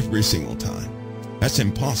every single time. That's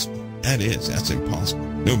impossible. That's impossible.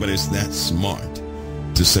 Nobody's that smart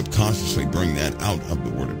to subconsciously bring that out of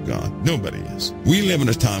the word of God. Nobody is. We live in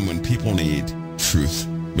a time when people need truth.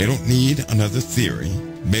 They don't need another theory.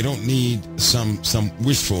 They don't need some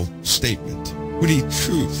wishful statement. We need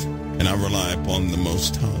truth, and I rely upon the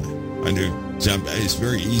Most High. I do. It's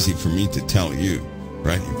very easy for me to tell you,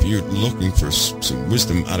 right? If you're looking for some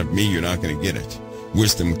wisdom out of me, you're not going to get it.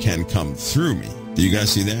 Wisdom can come through me. Do you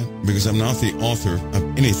guys see that? Because I'm not the author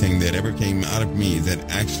of anything that ever came out of me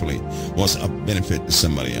that actually was a benefit to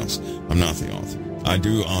somebody else. I'm not the author. I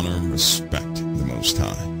do honor and respect the Most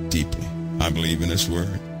High deeply. I believe in his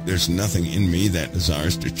word. There's nothing in me that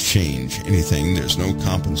desires to change anything. There's no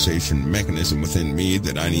compensation mechanism within me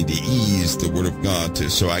that I need to ease the word of God to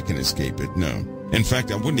so I can escape it. No. In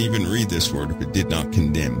fact, I wouldn't even read this word if it did not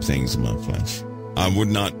condemn things in my flesh. I would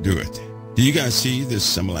not do it. Do you guys see the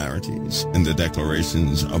similarities in the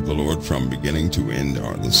declarations of the Lord from beginning to end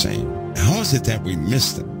are the same? How is it that we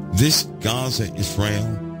miss them? This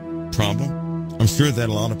Gaza-Israel problem, I'm sure that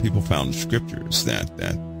a lot of people found scriptures that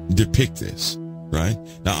depict this, right?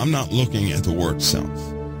 Now, I'm not looking at the war itself,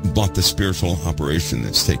 but the spiritual operation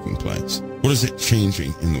that's taking place. What is it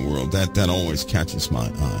changing in the world? That always catches my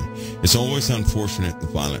eye. It's always unfortunate, the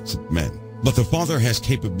violence of men. But the Father has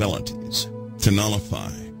capabilities to nullify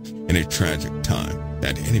in a tragic time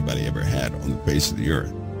that anybody ever had on the face of the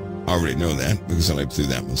earth. I already know that because I lived through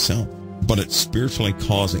that myself. But it's spiritually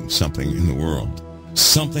causing something in the world.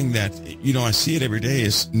 Something that, I see it every day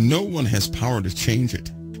is no one has power to change it.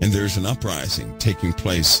 And there's an uprising taking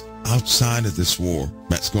place outside of this war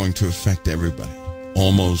that's going to affect everybody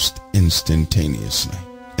almost instantaneously.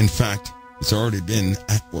 In fact, it's already been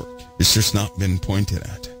at work. It's just not been pointed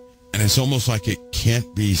at. And it's almost like it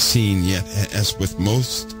can't be seen yet. As with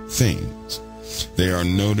most things, they are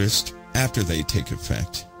noticed after they take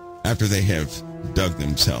effect, after they have dug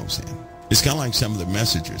themselves in. It's kind of like some of the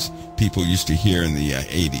messages people used to hear in the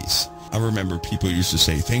 80s. I remember people used to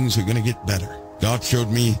say, things are going to get better. God showed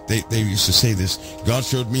me, they used to say this, God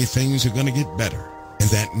showed me things are going to get better. And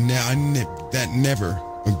that never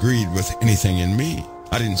agreed with anything in me.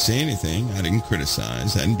 I didn't say anything. I didn't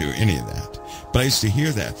criticize. I didn't do any of that. But I used to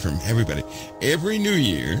hear that from everybody. Every New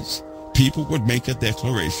Year's, people would make a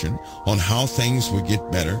declaration on how things would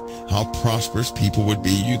get better, how prosperous people would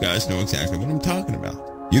be. You guys know exactly what I'm talking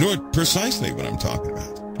about. You know precisely what I'm talking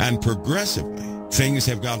about. And progressively, things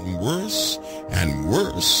have gotten worse and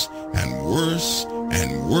worse and worse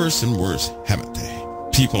and worse and worse, haven't they?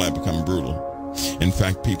 People have become brutal. In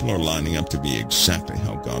fact, people are lining up to be exactly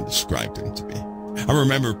how God described them to be. I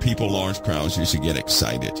remember people, large crowds, used to get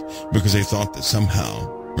excited because they thought that somehow,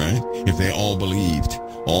 right, if they all believed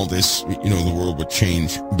all this, the world would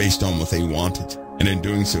change based on what they wanted. And in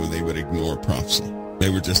doing so, they would ignore prophecy. They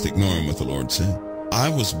were just ignoring what the Lord said. I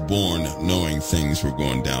was born knowing things were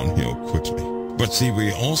going downhill quickly. But see,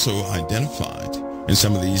 we also identified in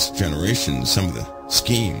some of these generations, some of the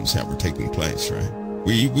schemes that were taking place, right?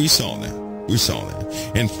 We saw that. We saw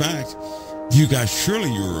that. In fact, you guys,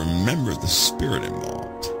 surely you remember the spirit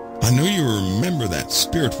involved. I know you remember that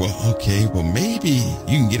spirit. Well, okay, well, maybe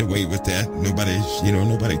you can get away with that.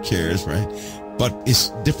 Nobody cares, right? But it's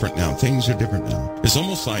different now. Things are different now. It's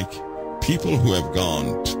almost like people who have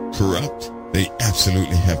gone corrupt, they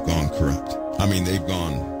absolutely have gone corrupt. I mean, they've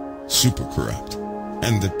gone super corrupt.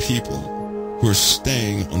 And the people who are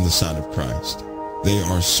staying on the side of Christ, they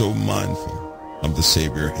are so mindful of the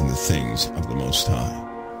Savior and the things of the Most High.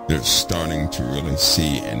 They're starting to really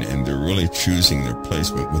see, and they're really choosing their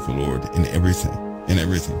placement with the Lord in everything. In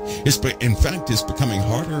everything. In fact, it's becoming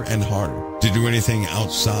harder and harder to do anything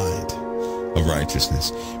outside of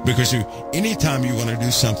righteousness. Because anytime you want to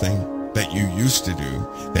do something that you used to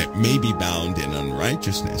do that may be bound in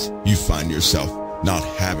unrighteousness, you find yourself not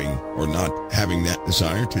having that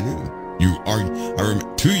desire to do. I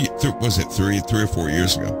remember 3 or 4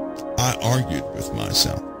 years ago, I argued with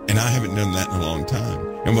myself, and I haven't done that in a long time.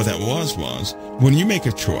 And what that was when you make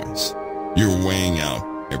a choice, you're weighing out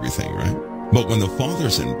everything, right? But when the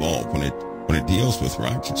Father's involved, when it deals with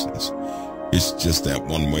righteousness, it's just that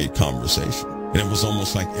one-way conversation. And it was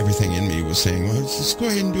almost like everything in me was saying, well, just go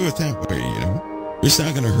ahead and do it that way, It's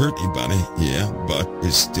not going to hurt anybody, yeah, but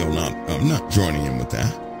it's still not, I'm not joining in with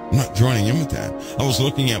that. I'm not joining in with that. I was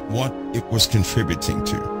looking at what it was contributing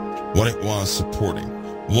to, what it was supporting,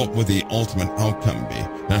 what would the ultimate outcome be.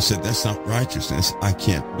 And I said, that's not righteousness. I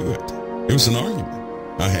can't do it. It was an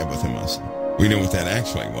argument I had with him. I said, we know what that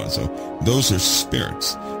actually was. So those are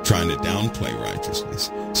spirits trying to downplay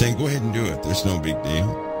righteousness, saying, go ahead and do it. There's no big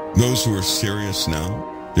deal. Those who are serious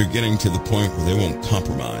now, they're getting to the point where they won't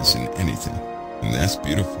compromise in anything. And that's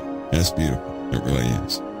beautiful. That's beautiful. It really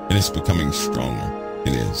is. And it's becoming stronger.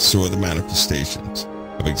 It is. So are the manifestations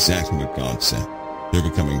of exactly what God said. They're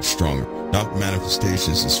becoming stronger. Not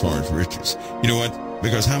manifestations as far as riches. You know what?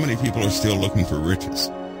 Because how many people are still looking for riches?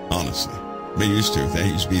 Honestly. They used to. That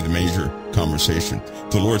used to be the major conversation.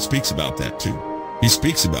 The Lord speaks about that too. He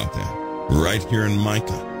speaks about that right here in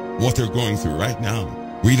Micah. What they're going through right now.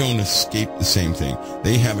 We don't escape the same thing.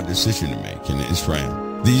 They have a decision to make in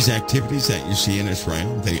Israel. These activities that you see in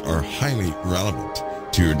Israel, they are highly relevant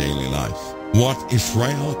to your daily life. What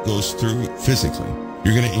Israel goes through physically,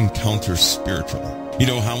 you're going to encounter spiritually. You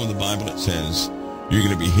know how in the Bible it says, you're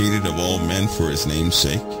going to be hated of all men for his name's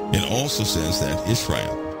sake? It also says that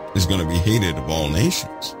Israel is going to be hated of all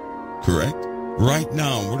nations. Correct? Right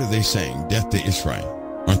now, what are they saying? Death to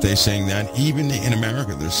Israel. Aren't they saying that? Even in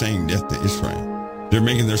America, they're saying death to Israel. They're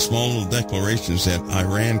making their small little declarations that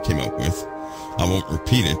Iran came up with. I won't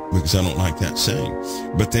repeat it because I don't like that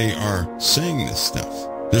saying. But they are saying this stuff.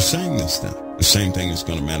 They're saying this stuff. The same thing is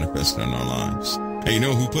going to manifest in our lives. And you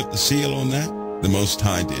know who put the seal on that? The Most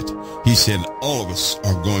High did. He said all of us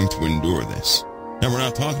are going to endure this. And we're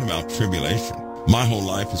not talking about tribulation. My whole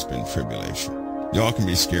life has been tribulation. Y'all can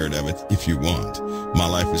be scared of it if you want. My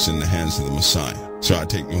life is in the hands of the Messiah, so I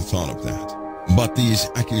take no thought of that. But these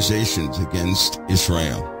accusations against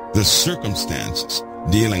Israel, the circumstances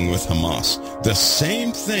dealing with Hamas, the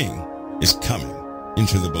same thing is coming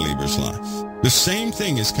into the believer's life. The same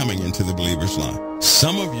thing is coming into the believer's life.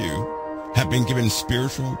 Some of you have been given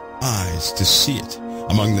spiritual eyes to see it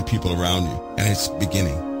among the people around you, and it's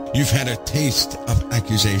beginning. You've had a taste of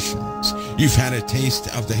accusations. You've had a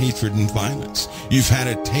taste of the hatred and violence. You've had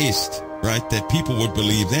a taste, right, that people would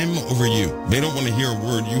believe them over you. They don't want to hear a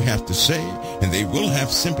word you have to say, and they will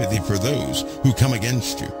have sympathy for those who come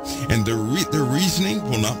against you. And their reasoning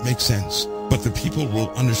will not make sense. But the people will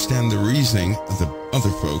understand the reasoning of the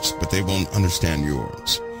other folks, but they won't understand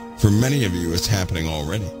yours. For many of you, it's happening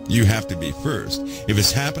already. You have to be first. If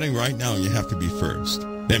it's happening right now, you have to be first.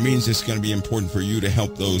 That means it's going to be important for you to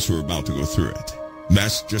help those who are about to go through it.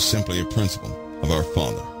 That's just simply a principle of our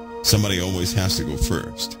Father. Somebody always has to go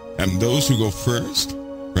first. And those who go first,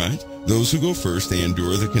 right? Those who go first, they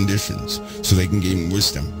endure the conditions so they can gain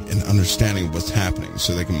wisdom and understanding of what's happening,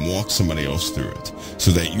 so they can walk somebody else through it,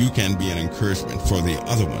 so that you can be an encouragement for the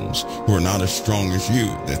other ones who are not as strong as you,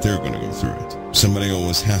 that they're going to go through it. Somebody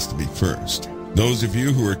always has to be first. Those of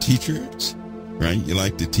you who are teachers, right? You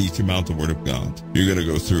like to teach about the Word of God. You're going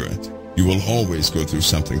to go through it. You will always go through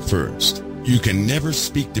something first. You can never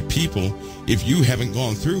speak to people if you haven't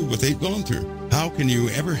gone through what they've gone through. How can you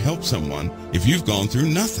ever help someone if you've gone through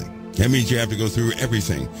nothing? That means you have to go through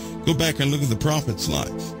everything. Go back and look at the prophet's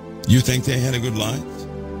life. You think they had a good life?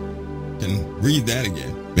 And read that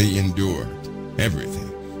again. They endured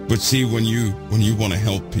everything. But see, when you want to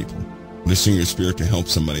help people, listening your spirit to help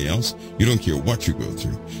somebody else, you don't care what you go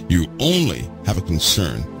through. You only have a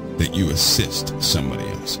concern that you assist somebody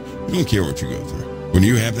else. You don't care what you go through. When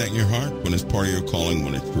you have that in your heart, when it's part of your calling,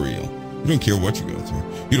 when it's real, you don't care what you go through.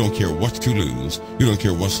 You don't care what to lose. You don't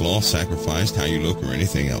care what's lost, sacrificed, how you look, or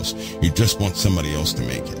anything else. You just want somebody else to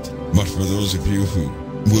make it. But for those of you who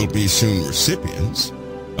will be soon recipients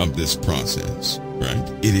of this process, right,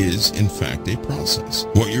 it is, in fact, a process.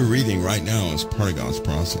 What you're reading right now is part of God's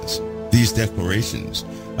process. These declarations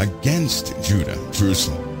against Judah,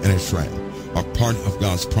 Jerusalem, and Israel are part of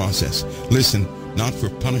God's process. Listen, not for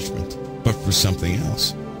punishment, but for something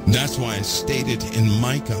else. That's why it's stated in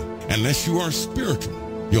Micah, unless you are spiritual,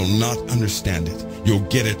 you'll not understand it. You'll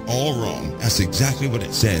get it all wrong. That's exactly what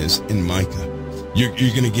it says in Micah. You're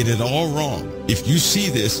going to get it all wrong. If you see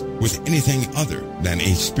this with anything other than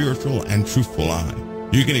a spiritual and truthful eye,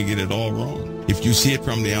 you're going to get it all wrong. If you see it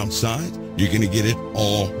from the outside, you're going to get it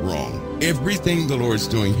all wrong. Everything the Lord's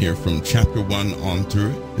doing here from chapter 1 on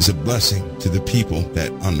through it is a blessing to the people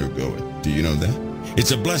that undergo it. Do you know that?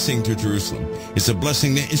 It's a blessing to Jerusalem. It's a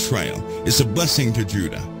blessing to Israel. It's a blessing to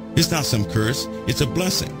Judah. It's not some curse. It's a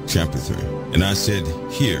blessing. Chapter 3. And I said,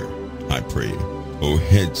 hear, I pray you, O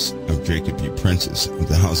heads of Jacob, you princes of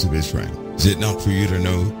the house of Israel. Is it not for you to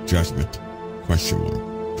know judgment? Question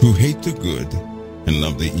mark. Who hate the good and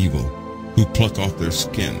love the evil, who pluck off their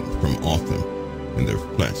skin from off them, and their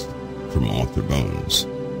flesh from off their bones,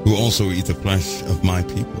 who also eat the flesh of my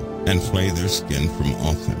people, and flay their skin from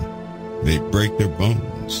off them. They break their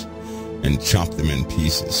bones, and chop them in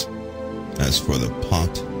pieces, as for the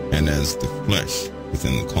pot, and as the flesh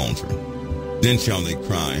within the cauldron. Then shall they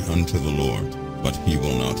cry unto the Lord, but he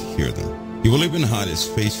will not hear them. He will even hide his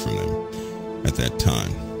face from them at that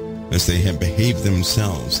time, as they have behaved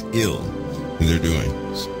themselves ill in their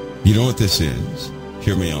doings. You know what this is?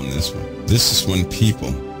 Hear me on this one. This is when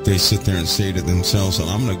people, they sit there and say to themselves, well,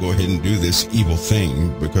 I'm going to go ahead and do this evil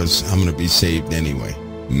thing because I'm going to be saved anyway.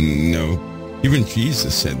 No. Even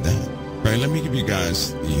Jesus said that. Right, let me give you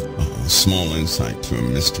guys the small insight to a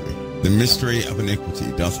mystery. The mystery of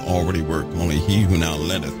iniquity doth already work. Only he who now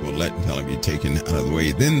letteth will let until it be taken out of the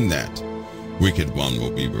way. Then that wicked one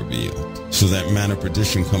will be revealed. So that man of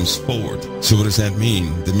perdition comes forward. So what does that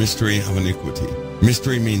mean? The mystery of iniquity.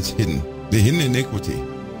 Mystery means hidden. The hidden iniquity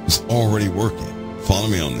is already working. Follow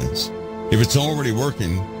me on this. If it's already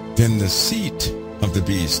working, then the seat of the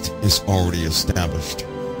beast is already established.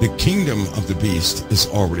 The kingdom of the beast is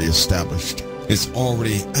already established. It's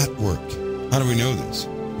already at work. How do we know this?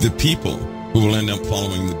 The people who will end up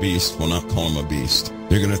following the beast will not call him a beast.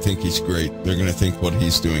 They're going to think he's great. They're going to think what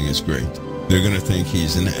he's doing is great. They're going to think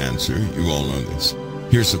he's an answer. You all know this.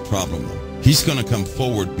 Here's the problem, though. He's going to come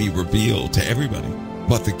forward, be revealed to everybody.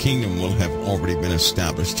 But the kingdom will have already been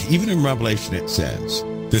established. Even in Revelation it says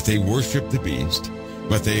that they worship the beast,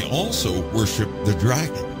 but they also worship the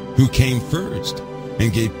dragon who came first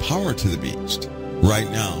and gave power to the beast. Right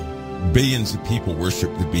now, billions of people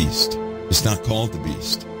worship the beast. It's not called the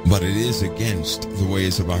beast, but it is against the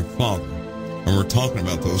ways of our Father. And we're talking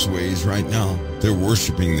about those ways right now. They're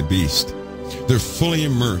worshiping the beast. They're fully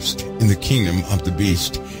immersed in the kingdom of the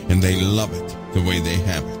beast, and they love it the way they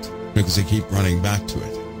have it because they keep running back to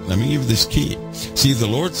it. Let me give you this key. See, the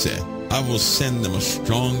Lord said, I will send them a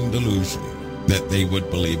strong delusion that they would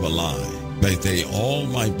believe a lie, that they all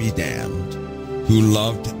might be damned, who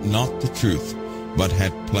loved not the truth, but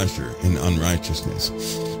had pleasure in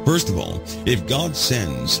unrighteousness. First of all, if God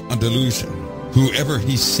sends a delusion, whoever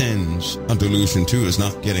he sends a delusion to is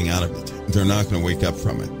not getting out of it. They're not going to wake up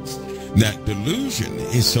from it. That delusion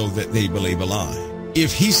is so that they believe a lie.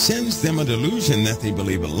 If he sends them a delusion that they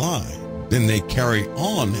believe a lie, then they carry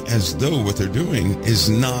on as though what they're doing is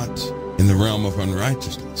not in the realm of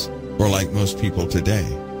unrighteousness, or like most people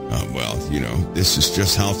today. Well, this is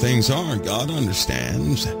just how things are. God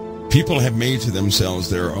understands. People have made to themselves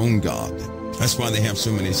their own God. That's why they have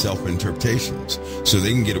so many self-interpretations, so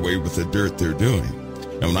they can get away with the dirt they're doing.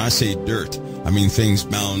 And when I say dirt, I mean things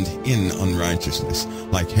bound in unrighteousness,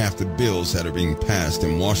 like half the bills that are being passed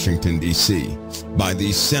in Washington, D.C. by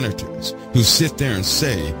these senators who sit there and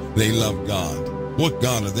say they love God. What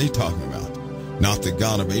God are they talking about? Not the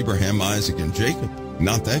God of Abraham, Isaac, and Jacob.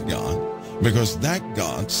 Not that God. Because that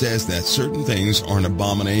God says that certain things are an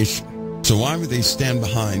abomination. So why would they stand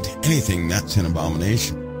behind anything that's an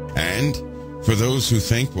abomination? And for those who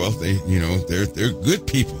think, well, they're good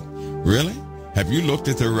people. Really? Have you looked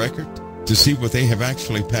at their record to see what they have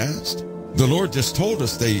actually passed? The Lord just told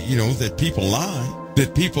us that people lie,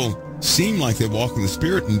 that people seem like they walk in the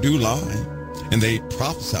Spirit and do lie, and they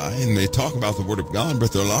prophesy and they talk about the Word of God,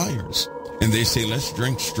 but they're liars. And they say, let's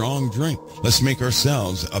drink strong drink. Let's make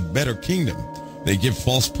ourselves a better kingdom. They give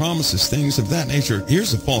false promises, things of that nature.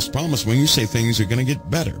 Here's a false promise when you say things are going to get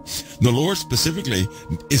better. The Lord specifically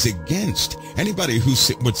is against anybody who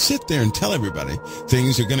would sit there and tell everybody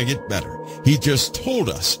things are going to get better. He just told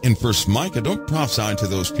us in 1 Micah, don't prophesy to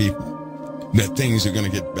those people that things are going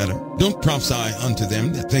to get better. Don't prophesy unto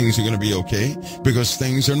them that things are going to be okay, because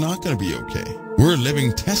things are not going to be okay. We're a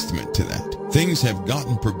living testament to that. Things have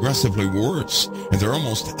gotten progressively worse, and they're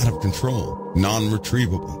almost out of control,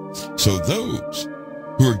 non-retrievable. So those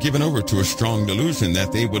who are given over to a strong delusion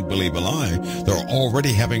that they would believe a lie, they're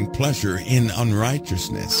already having pleasure in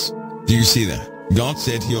unrighteousness. Do you see that? God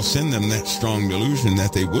said he'll send them that strong delusion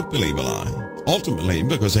that they would believe a lie, ultimately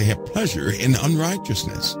because they have pleasure in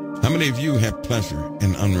unrighteousness. How many of you have pleasure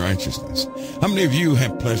in unrighteousness? How many of you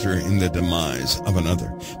have pleasure in the demise of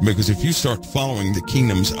another? Because if you start following the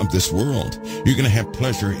kingdoms of this world, you're going to have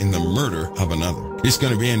pleasure in the murder of another. It's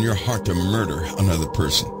going to be in your heart to murder another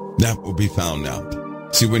person. That will be found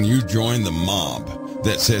out. See, when you join the mob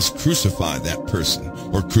that says crucify that person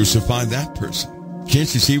or crucify that person,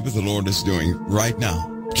 can't you see what the Lord is doing right now?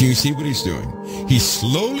 Can you see what he's doing? He's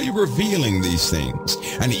slowly revealing these things.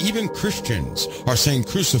 And even Christians are saying,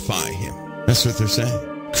 crucify him. That's what they're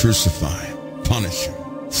saying. Crucify him. Punish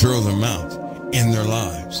him. Throw them out in their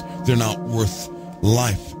lives. They're not worth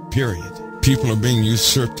life, period. People are being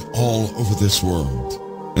usurped all over this world.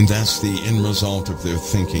 And that's the end result of their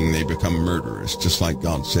thinking. They become murderers, just like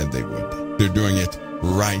God said they would. They're doing it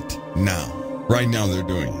right now. Right now they're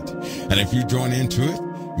doing it. And if you join into it,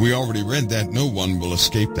 we already read that no one will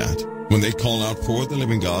escape that. When they call out for the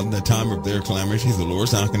living God in the time of their calamity, the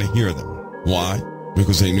Lord's not going to hear them. Why?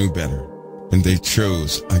 Because they knew better. And they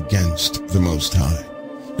chose against the Most High.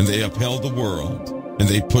 And they upheld the world. And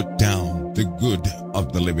they put down the good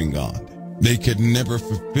of the living God. They could never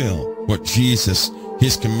fulfill what Jesus,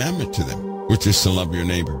 his commandment to them, which is to love your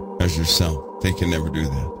neighbor as yourself. They can never do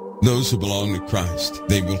that. Those who belong to Christ,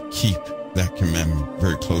 they will keep that commandment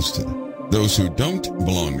very close to them. Those who don't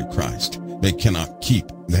belong to Christ, they cannot keep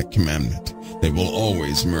that commandment. They will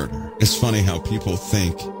always murder. It's funny how people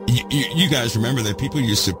think. You guys remember that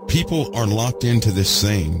people are locked into this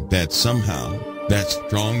thing that somehow that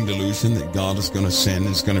strong delusion that God is going to send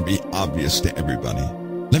is going to be obvious to everybody.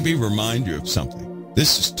 Let me remind you of something.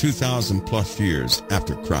 This is 2,000 plus years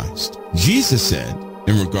after Christ. Jesus said,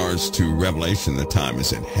 in regards to Revelation, the time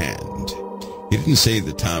is at hand. He didn't say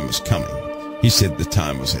the time is coming. He said the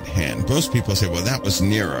time was at hand. Most people say, well, that was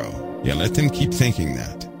Nero. Yeah, let them keep thinking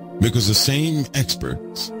that. Because the same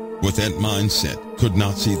experts with that mindset could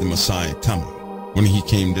not see the Messiah coming when he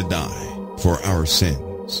came to die for our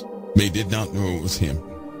sins. They did not know it was him.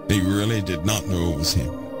 They really did not know it was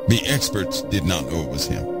him. The experts did not know it was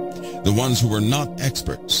him. The ones who were not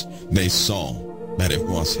experts, they saw that it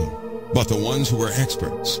was him. But the ones who were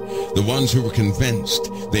experts, the ones who were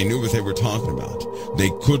convinced, they knew what they were talking about, they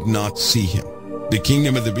could not see him. The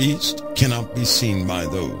kingdom of the beast cannot be seen by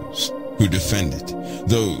those who defend it,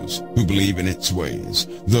 those who believe in its ways,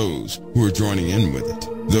 those who are joining in with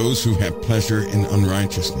it, those who have pleasure in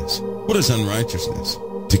unrighteousness. What is unrighteousness?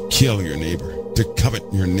 To kill your neighbor, to covet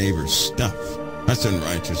your neighbor's stuff. That's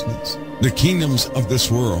unrighteousness. The kingdoms of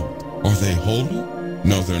this world, are they holy?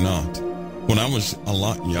 No, they're not. When I was a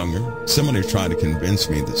lot younger, somebody tried to convince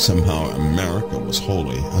me that somehow America was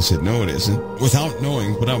holy. I said, no, it isn't. Without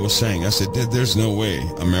knowing what I was saying, I said, there's no way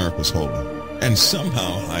America's holy. And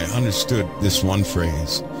somehow I understood this one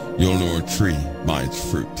phrase, you'll know a tree by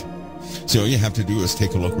its fruit. So all you have to do is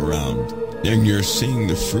take a look around, and you're seeing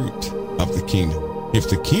the fruit of the kingdom. If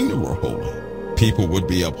the kingdom were holy, people would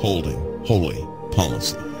be upholding holy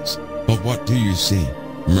policies. But what do you see?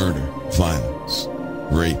 Murder, violence,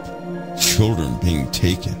 rape, children being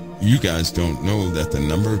taken. You guys don't know that the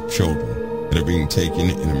number of children that are being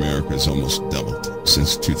taken in America has almost doubled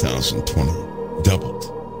since 2020.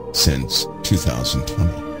 Doubled since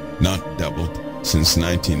 2020. Not doubled since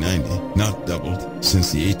 1990. Not doubled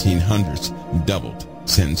since the 1800s. Doubled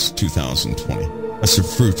since 2020. That's the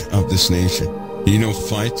fruit of this nation. You know,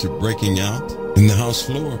 fights are breaking out in the House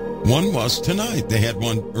floor. One was tonight. They had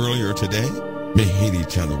one earlier today. They hate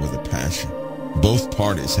each other with a passion. Both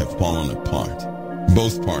parties have fallen apart.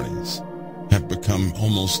 Both parties have become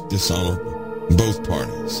almost dishonorable. Both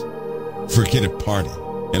parties. Forget a party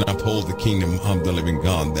and uphold the kingdom of the living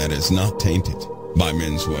God that is not tainted by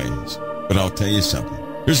men's ways. But I'll tell you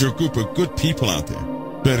something. There's a group of good people out there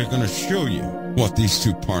that are going to show you what these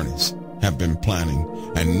two parties have been planning.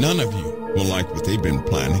 And none of you will like what they've been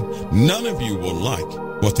planning. None of you will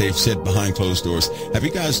like what they've said behind closed doors. Have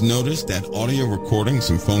you guys noticed that audio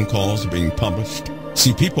recordings and phone calls are being published?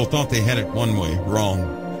 See, people thought they had it one way. Wrong.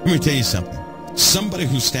 Let me tell you something. Somebody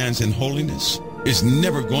who stands in holiness is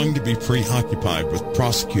never going to be preoccupied with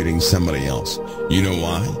prosecuting somebody else. You know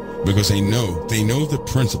why? Because they know the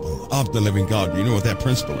principle of the living God. You know what that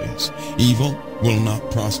principle is? Evil will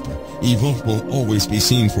not prosper. Evil will always be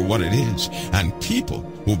seen for what it is. And people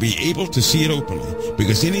will be able to see it openly,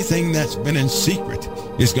 because anything that's been in secret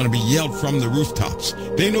is going to be yelled from the rooftops.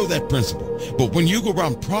 They know that principle. But when you go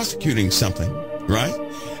around prosecuting something, right,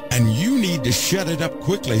 and you need to shut it up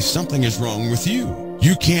quickly, something is wrong with you.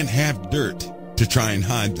 You can't have dirt to try and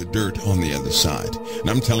hide the dirt on the other side. And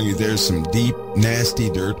I'm telling you, there's some deep, nasty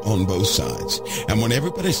dirt on both sides. And when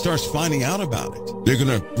everybody starts finding out about it, they're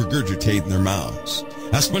going to regurgitate in their mouths.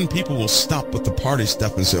 That's when people will stop with the party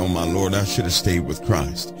stuff and say, oh my Lord, I should have stayed with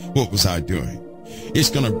Christ. What was I doing? It's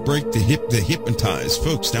going to break the hypnotized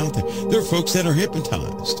folks out there. There are folks that are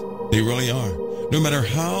hypnotized. They really are. No matter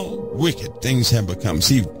how wicked things have become.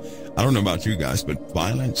 See, I don't know about you guys, but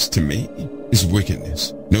violence to me is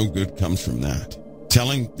wickedness. No good comes from that.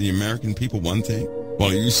 Telling the American people one thing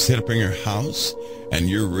while you sit up in your house and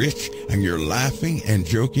you're rich and you're laughing and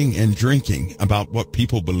joking and drinking about what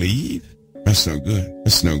people believe, that's no good.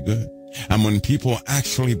 That's no good. And when people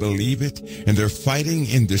actually believe it and they're fighting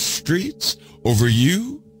in the streets over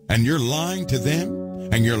you and you're lying to them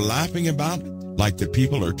and you're laughing about it like the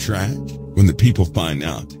people are trash, when the people find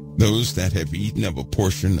out, those that have eaten of a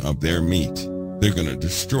portion of their meat, they're going to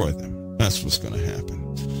destroy them. That's what's going to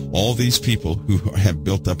happen. All these people who have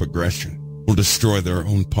built up aggression will destroy their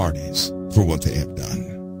own parties for what they have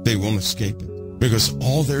done. They won't escape it, because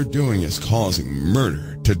all they're doing is causing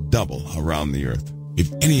murder to double around the earth.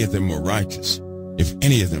 If any of them were righteous, if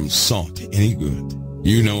any of them sought any good,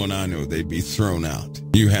 you know and I know they'd be thrown out.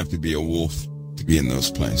 You have to be a wolf to be in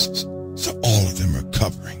those places. So all of them are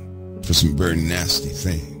covering for some very nasty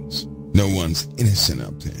things. No one's innocent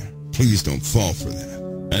up there. Please don't fall for that.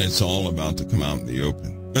 And it's all about to come out in the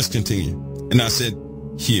open. Let's continue. And I said,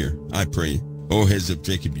 hear, I pray, O heads of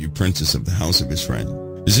Jacob, you princes of the house of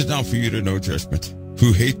Israel. Is it not for you to know judgment,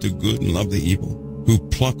 who hate the good and love the evil, who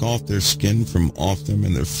pluck off their skin from off them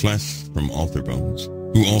and their flesh from off their bones,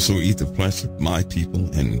 who also eat the flesh of my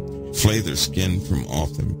people and flay their skin from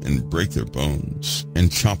off them and break their bones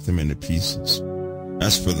and chop them into pieces?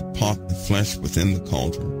 As for the pot, the flesh within the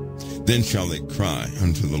cauldron, then shall they cry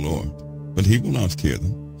unto the Lord, but he will not hear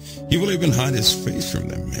them. He will even hide his face from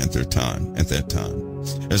them at that time,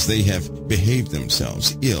 as they have behaved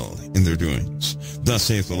themselves ill in their doings. Thus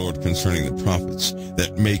saith the Lord concerning the prophets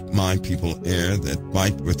that make my people err, that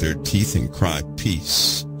bite with their teeth and cry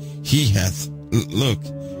peace. He hath, look,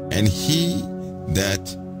 and he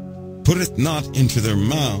that putteth not into their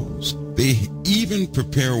mouths, they even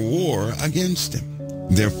prepare war against him.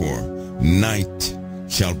 Therefore, night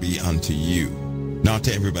shall be unto you, not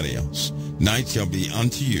to everybody else. Night shall be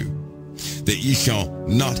unto you, that ye shall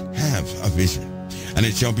not have a vision, and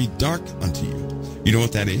it shall be dark unto you. You know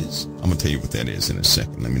what that is? I'm going to tell you what that is in a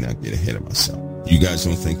second. Let me not get ahead of myself. You guys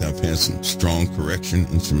don't think I've had some strong correction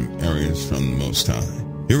in some areas from the Most High.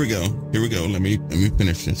 Here we go. Let me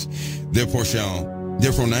finish this. Therefore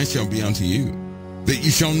night shall be unto you, that ye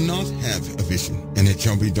shall not have a vision, and it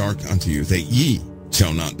shall be dark unto you, that ye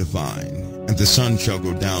shall not divine. And the sun shall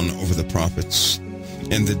go down over the prophets,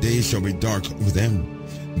 and the day shall be dark over them.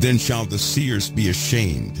 Then shall the seers be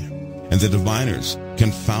ashamed, and the diviners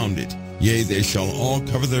confounded. Yea, they shall all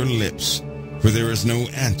cover their lips, for there is no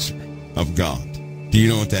answer of God. Do you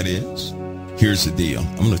know what that is? Here's the deal.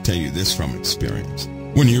 I'm going to tell you this from experience.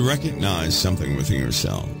 When you recognize something within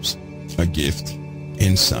yourselves, a gift,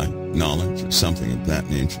 insight, knowledge, or something of that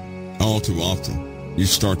nature, all too often you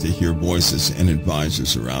start to hear voices and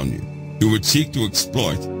advisors around you who would seek to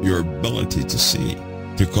exploit your ability to see,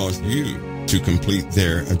 to cause you to complete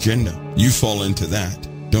their agenda. You fall into that.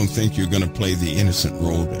 Don't think you're going to play the innocent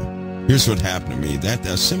role there. Here's what happened to me.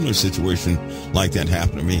 A similar situation like that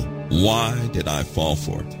happened to me. Why did I fall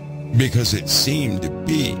for it? Because it seemed to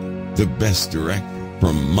be the best direction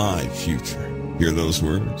for my future. Hear those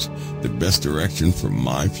words? The best direction for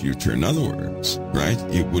my future. In other words, right?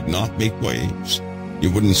 It would not make waves.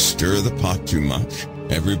 It wouldn't stir the pot too much.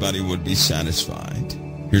 Everybody would be satisfied.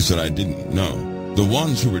 Here's what I didn't know. The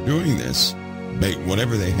ones who were doing this,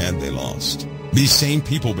 whatever they had, they lost. These same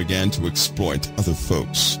people began to exploit other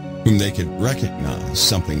folks whom they could recognize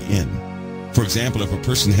something in. For example, if a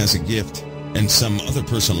person has a gift and some other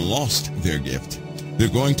person lost their gift, they're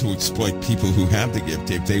going to exploit people who have the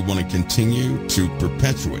gift if they want to continue to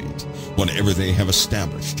perpetuate whatever they have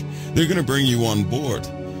established. They're going to bring you on board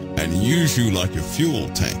and use you like a fuel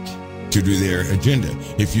tank to do their agenda.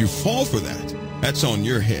 If you fall for that, that's on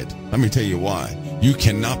your head. Let me tell you why. You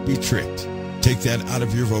cannot be tricked. Take that out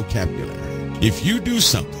of your vocabulary. If you do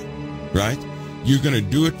something, right, you're going to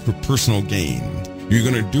do it for personal gain. You're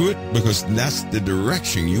going to do it because that's the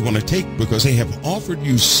direction you want to take, because they have offered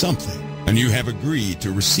you something and you have agreed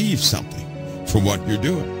to receive something for what you're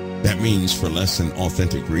doing. That means for less than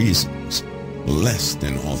authentic reasons. Less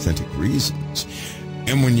than authentic reasons.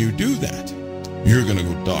 And when you do that, you're going to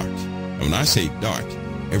go dark. And when I say dark,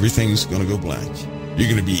 everything's going to go black. You're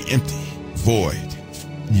going to be empty, void.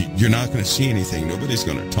 You're not going to see anything. Nobody's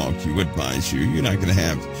going to talk to you, advise you. You're not going to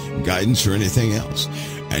have guidance or anything else.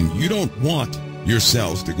 And you don't want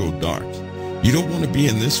yourselves to go dark. You don't want to be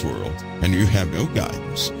in this world and you have no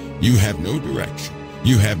guidance. You have no direction.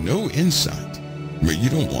 You have no insight. But you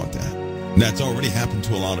don't want that. And that's already happened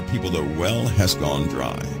to a lot of people. Their well has gone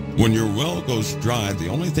dry. When your well goes dry, the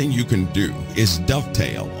only thing you can do is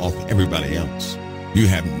dovetail off everybody else. You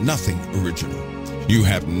have nothing original. You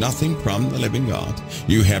have nothing from the living God.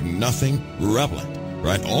 You have nothing relevant,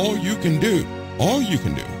 right? All you can do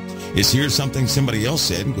is hear something somebody else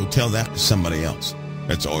said and go tell that to somebody else.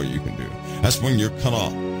 That's all you can do. That's when you're cut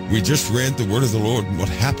off. We just read the word of the Lord and what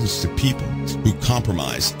happens to people who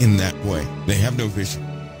compromise in that way. They have no vision.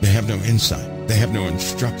 They have no insight. They have no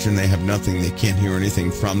instruction. They have nothing. They can't hear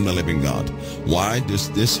anything from the living God. Why does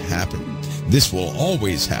this happen? This will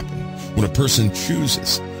always happen when a person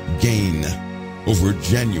chooses gain over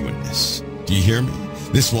genuineness. Do you hear me?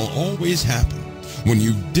 This will always happen when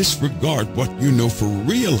you disregard what you know for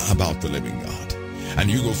real about the living God and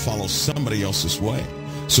you go follow somebody else's way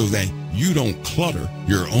so that you don't clutter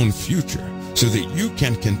your own future, so that you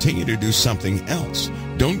can continue to do something else.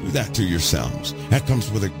 Don't do that to yourselves. That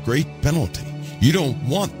comes with a great penalty. You don't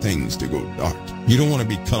want things to go dark. You don't want to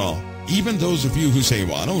be cut off. Even those of you who say,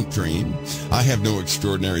 well, I don't dream, I have no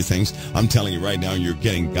extraordinary things, I'm telling you right now, you're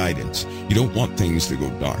getting guidance. You don't want things to go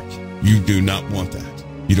dark. You do not want that.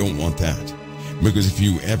 You don't want that. Because if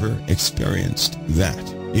you ever experienced that,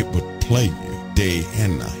 it would plague you day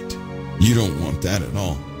and night. You don't want that at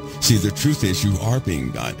all. See, the truth is you are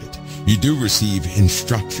being guided. You do receive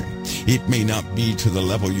instruction. It may not be to the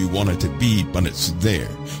level you want it to be, but it's there,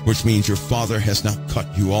 which means your Father has not cut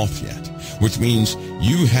you off yet, which means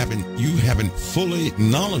you haven't fully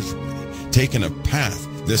knowledgeably taken a path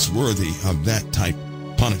that's worthy of that type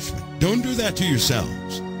of punishment. Don't do that to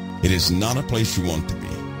yourselves. It is not a place you want to be.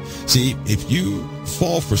 See, if you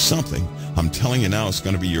fall for something, I'm telling you now, it's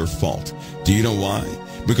going to be your fault. Do you know why?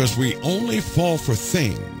 Because we only fall for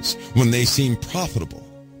things when they seem profitable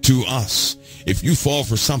to us. If you fall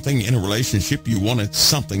for something in a relationship, you wanted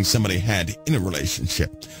something somebody had in a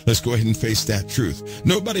relationship. Let's go ahead and face that truth.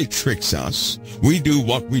 Nobody tricks us. We do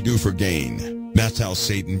what we do for gain. That's how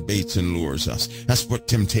Satan baits and lures us. That's what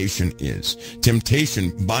temptation is.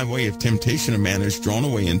 Temptation, by way of temptation, a man is drawn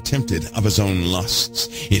away and tempted of his own lusts.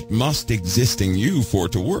 It must exist in you for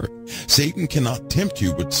it to work. Satan cannot tempt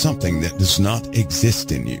you with something that does not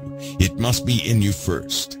exist in you. It must be in you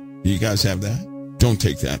first. Do you guys have that? Don't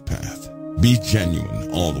take that path. Be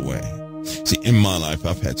genuine all the way. See, in my life,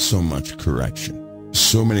 I've had so much correction.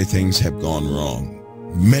 So many things have gone wrong.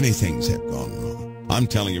 Many things have gone wrong. I'm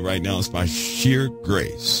telling you right now, it's by sheer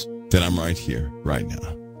grace that I'm right here, right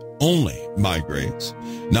now. Only by grace.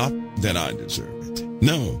 Not that I deserve it.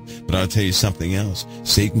 No, but I'll tell you something else.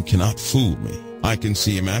 Satan cannot fool me. I can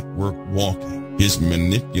see him at work walking. His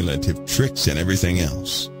manipulative tricks and everything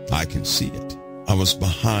else. I can see it. I was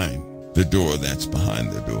behind the door that's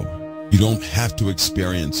behind the door. You don't have to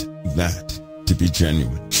experience that to be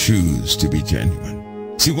genuine. Choose to be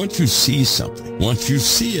genuine. See, once you see something, once you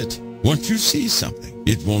see it, once you see something,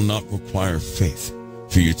 it will not require faith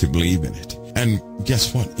for you to believe in it. And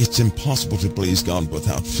guess what? It's impossible to please God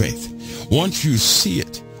without faith. Once you see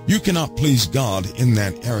it, you cannot please God in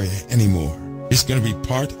that area anymore. It's going to be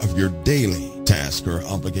part of your daily task or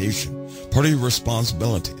obligation, part of your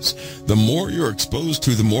responsibilities. The more you're exposed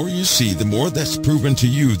to, the more you see, the more that's proven to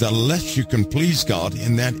you, the less you can please God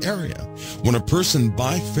in that area. When a person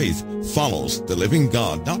by faith follows the living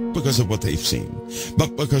God, not because of what they've seen,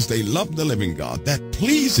 but because they love the living God, that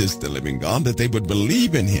pleases the living God, that they would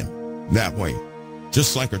believe in him that way.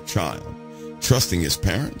 Just like a child trusting his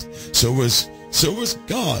parent, so is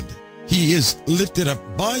God. He is lifted up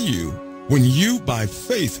by you when you by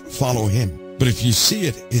faith follow him. But if you see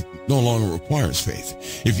it, it no longer requires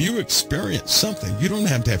faith. If you experience something, you don't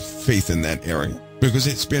have to have faith in that area because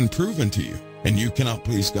it's been proven to you and you cannot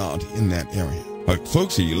please God in that area. But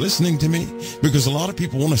folks, are you listening to me? Because a lot of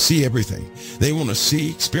people want to see everything. They want to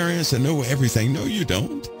see, experience, and know everything. No, you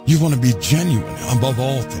don't. You want to be genuine above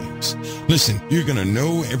all things. Listen, you're going to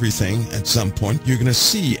know everything at some point. You're going to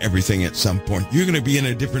see everything at some point. You're going to be in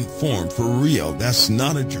a different form for real. That's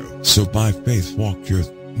not a joke. So by faith, walk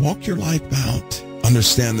your life out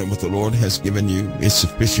Understand that what the Lord has given you is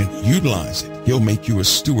sufficient. Utilize it. He'll make you a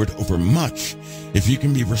steward over much if you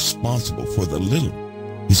can be responsible for the little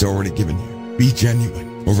He's already given you. Be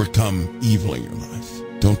genuine. Overcome evil in your life.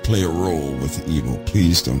 Don't play a role with evil.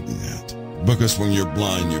 Please don't do that. Because when you're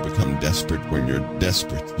blind, you become desperate. When you're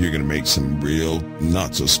desperate, you're going to make some real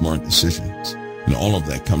not so smart decisions. And all of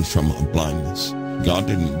that comes from a blindness. God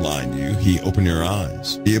didn't blind you. He opened your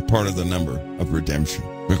eyes. Be a part of the number of redemption.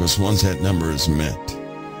 Because once that number is met,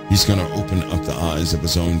 He's going to open up the eyes of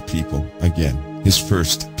His own people again. His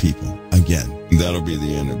first people again. And that'll be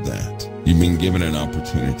the end of that. You've been given an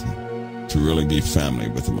opportunity to really be family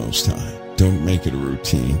with the Most High. Don't make it a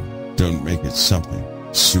routine. Don't make it something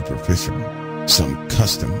superficial, some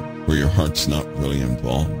custom where your heart's not really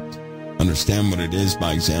involved. Understand what it is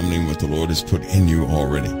by examining what the Lord has put in you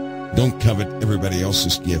already. Don't covet everybody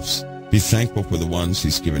else's gifts. Be thankful for the ones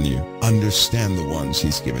He's given you. Understand the ones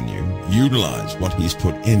He's given you. Utilize what He's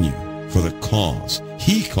put in you for the cause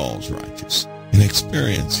He calls righteous, and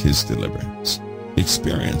experience His deliverance.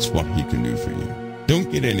 Experience what He can do for you.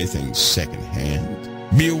 Don't get anything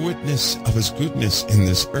secondhand. Be a witness of His goodness in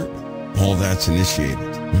this earth. All that's initiated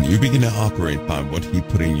when you begin to operate by what He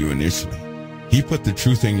put in you initially. He put the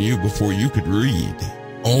truth in you before you could read.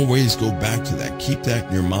 Always go back to that. Keep that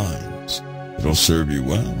in your minds. It'll serve you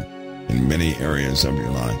well in many areas of your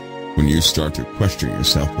life. When you start to question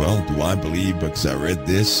yourself, well, do I believe because I read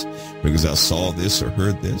this, because I saw this or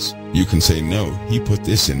heard this? You can say, no, He put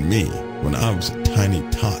this in me when I was a tiny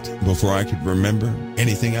tot. Before I could remember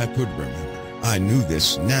anything I could remember. I knew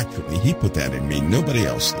this naturally. He put that in me. Nobody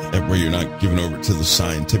else did. That way you're not given over to the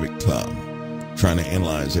scientific club, trying to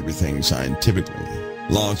analyze everything scientifically,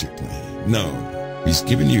 logically. No, He's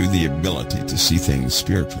given you the ability to see things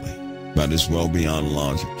spiritually, but as well beyond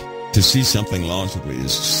logic. To see something logically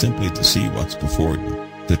is simply to see what's before you,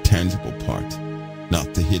 the tangible part,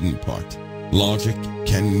 not the hidden part. Logic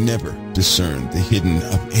can never discern the hidden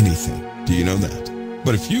of anything. Do you know that?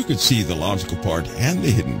 But if you could see the logical part and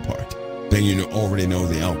the hidden part, then you already know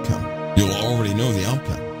the outcome. You'll already know the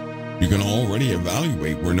outcome. You can already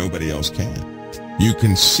evaluate where nobody else can. You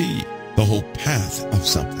can see the whole path of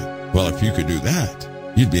something. Well, if you could do that,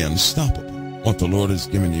 you'd be unstoppable. What the Lord has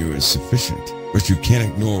given you is sufficient, but you can't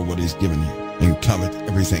ignore what He's given you and covet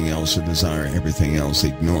everything else or desire everything else,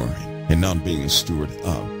 ignoring and not being a steward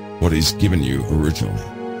of what He's given you originally.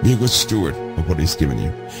 Be a good steward of what He's given you,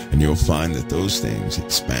 and you'll find that those things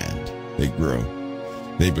expand. They grow.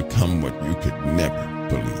 They become what you could never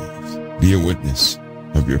believe. Be a witness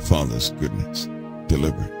of your Father's goodness,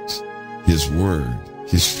 deliverance, His word,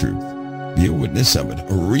 His truth. Be a witness of it,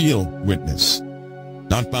 a real witness,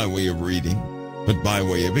 not by way of reading, but by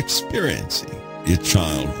way of experiencing. Be a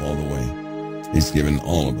child all the way. He's given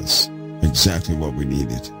all of us exactly what we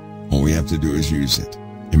needed. All we have to do is use it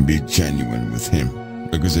and be genuine with Him.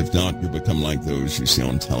 Because if not, you become like those you see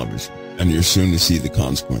on television, and you're soon to see the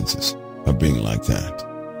consequences of being like that.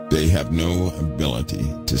 They have no ability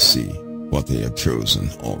to see what they have chosen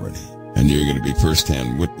already. And you're going to be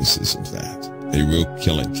first-hand witnesses of that. They will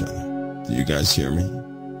kill each other. Do you guys hear me?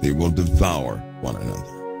 They will devour one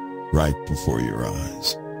another right before your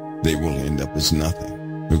eyes. They will end up as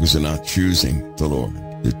nothing because they're not choosing the Lord.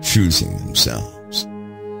 They're choosing themselves.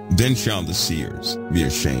 Then shall the seers be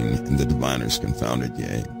ashamed and the diviners confounded,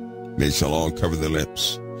 yea. They shall all cover their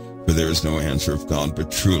lips, for there is no answer of God,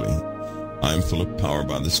 but truly I am full of power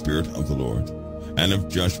by the Spirit of the Lord, and of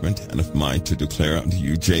judgment and of might, to declare unto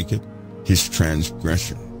you Jacob his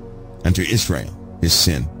transgression, and to Israel his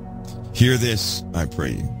sin. Hear this, I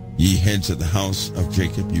pray you, ye heads of the house of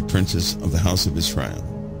Jacob, ye princes of the house of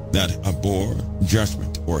Israel, that abhor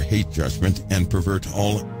judgment or hate judgment and pervert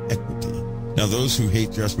all equity. Now those who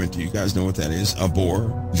hate judgment, do you guys know what that is?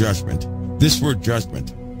 Abhor judgment. This word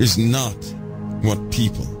judgment is not what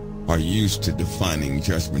people are used to defining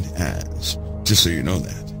judgment as, just so you know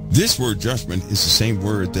that. This word judgment is the same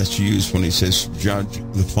word that's used when He says judge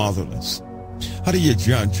the fatherless. How do you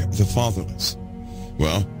judge the fatherless?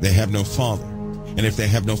 Well, they have no father. And if they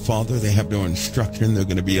have no father, they have no instruction. They're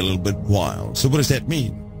going to be a little bit wild. So what does that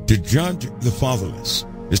mean? To judge the fatherless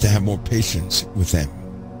is to have more patience with them.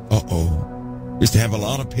 Is to have a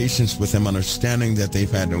lot of patience with them, understanding that they've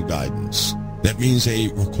had no guidance. That means they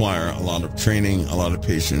require a lot of training, a lot of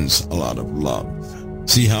patience, a lot of love.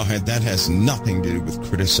 See how that has nothing to do with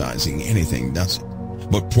criticizing anything, does it?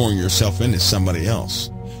 But pouring yourself into somebody else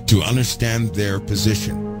to understand their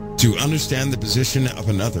position. To understand the position of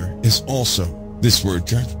another is also this word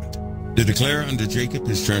judgment. To declare unto Jacob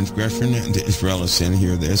his transgression and to Israel his sin.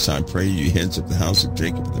 Hear this, I pray you heads of the house of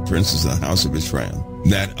Jacob, the princes of the house of Israel,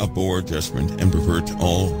 that abhor judgment and pervert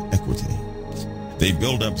all equity. They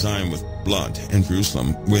build up Zion with blood and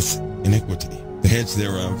Jerusalem with iniquity. The heads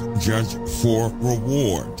thereof judge for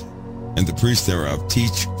reward, and the priests thereof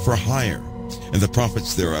teach for hire, and the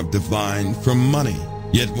prophets thereof divine for money.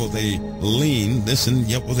 Yet will they lean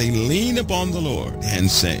upon the Lord and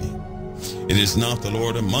say, it is not the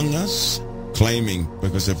Lord among us, claiming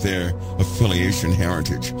because of their affiliation,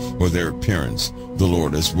 heritage, or their appearance, the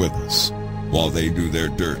Lord is with us, while they do their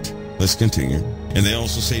dirt. Let's continue. And they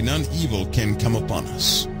also say, none evil can come upon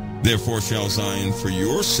us. Therefore shall Zion for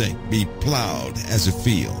your sake be plowed as a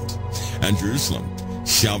field, and Jerusalem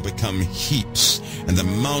shall become heaps, and the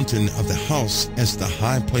mountain of the house as the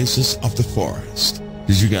high places of the forest.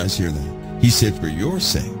 Did you guys hear that? He said, for your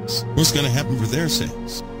sakes. What's going to happen for their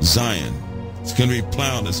sakes? Zion is going to be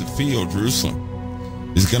plowed as a field.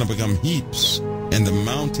 Jerusalem is going to become heaps, and the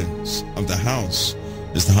mountains of the house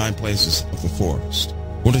as the high places of the forest.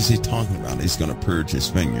 What is he talking about? He's going to purge his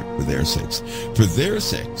vineyard for their sakes. For their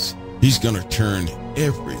sakes, he's going to turn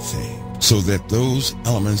everything so that those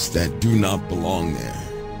elements that do not belong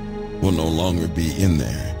there will no longer be in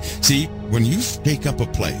there. See, when you take up a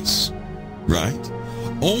place, right,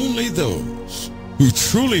 only those who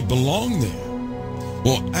truly belong there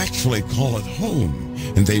will actually call it home,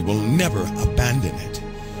 and they will never abandon it.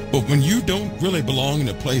 But when you don't really belong in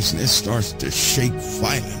a place and it starts to shake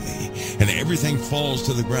violently and everything falls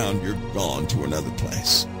to the ground, you're gone to another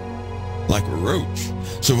place like a roach.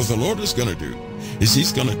 So what the Lord is going to do is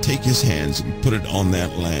he's going to take his hands and put it on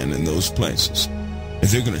that land in those places. And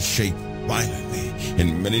they're going to shake violently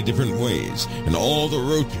in many different ways, and all the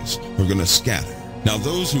roaches are going to scatter. Now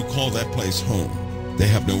those who call that place home, they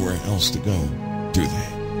have nowhere else to go, do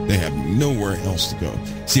they? They have nowhere else to go.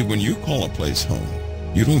 See, when you call a place home,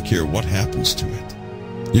 you don't care what happens to it.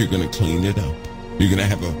 You're going to clean it up. You're going to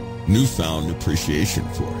have a newfound appreciation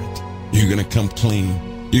for it. You're going to come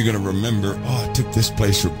clean. You're going to remember, oh, I took this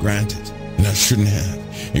place for granted, and I shouldn't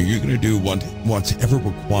have. And you're going to do what's ever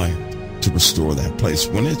required to restore that place.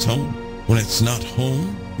 When it's home, when it's not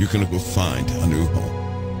home, you're going to go find a new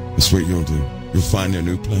home. That's what you'll do. You'll find a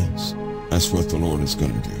new place. That's what the Lord is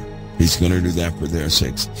going to do. He's going to do that for their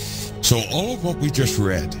sakes. So all of what we just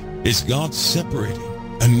read is God separating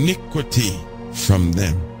iniquity from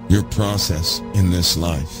them. Your process in this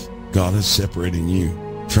life, God is separating you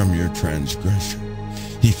from your transgression.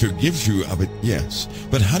 He forgives you of it, yes.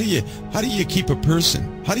 But how do you keep a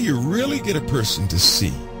person? How do you really get a person to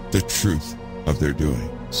see the truth of their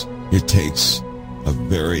doings? It takes a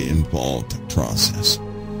very involved process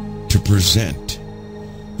to present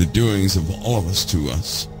the doings of all of us to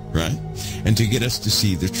us, right? And to get us to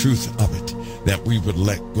see the truth of it, that we would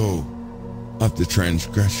let go of the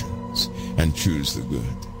transgressions and choose the good.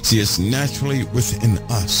 See, it's naturally within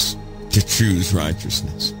us to choose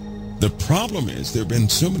righteousness. The problem is there have been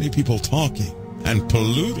so many people talking and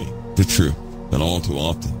polluting the truth that all too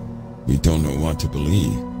often we don't know what to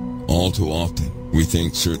believe. All too often we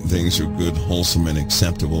think certain things are good, wholesome, and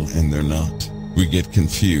acceptable, and they're not. We get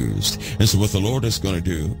confused. And so what the Lord is going to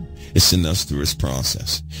do is send us through his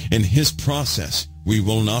process. In his process, we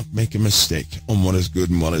will not make a mistake on what is good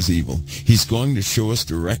and what is evil. He's going to show us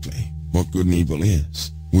directly what good and evil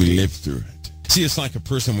is. We live through it. See, it's like a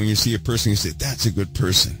person. When you see a person, you say, that's a good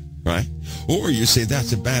person, right? Or you say,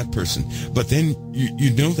 that's a bad person. But then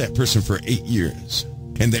you know that person for 8 years.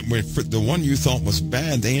 And that for the one you thought was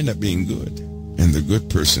bad, they end up being good. And the good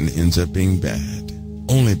person ends up being bad.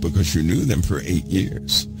 Only because you knew them for 8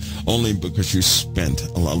 years. Only because you spent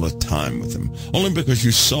a lot of time with them. Only because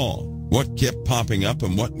you saw what kept popping up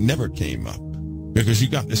and what never came up. Because you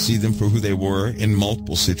got to see them for who they were in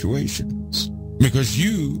multiple situations. Because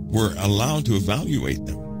you were allowed to evaluate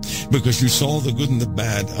them. Because you saw the good and the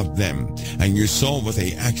bad of them. And you saw what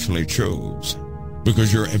they actually chose.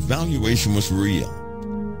 Because your evaluation was real.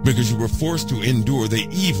 Because you were forced to endure the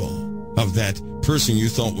evil of that person you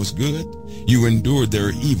thought was good. You endured their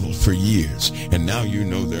evil for years, and now you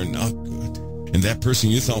know they're not good. And that person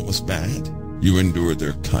you thought was bad, you endured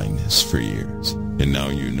their kindness for years, and now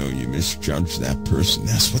you know you misjudged that person.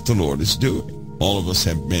 That's what the Lord is doing. All of us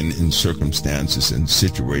have been in circumstances and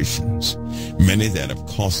situations, many that have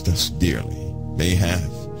cost us dearly. They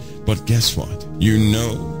have. But guess what? You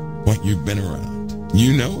know what you've been around.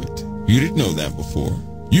 You know it. You didn't know that before.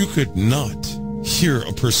 You could not hear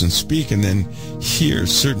a person speak and then hear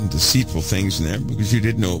certain deceitful things in there because you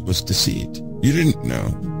didn't know it was deceit. You didn't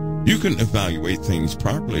know. You couldn't evaluate things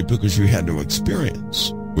properly because you had no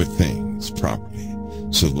experience with things properly.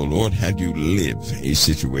 So the Lord had you live a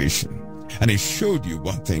situation, and he showed you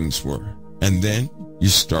what things were. And then you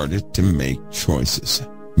started to make choices.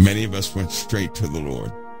 Many of us went straight to the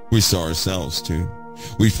Lord. We saw ourselves too.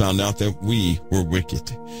 We found out that we were wicked,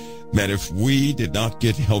 that if we did not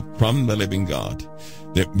get help from the living God,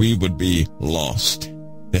 that we would be lost,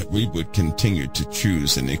 that we would continue to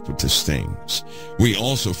choose iniquitous things. We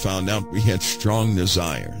also found out we had strong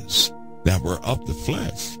desires that were of the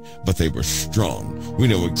flesh, but they were strong. We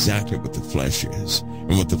know exactly what the flesh is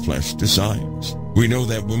and what the flesh desires. We know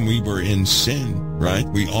that when we were in sin, right,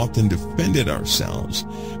 we often defended ourselves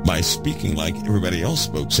by speaking like everybody else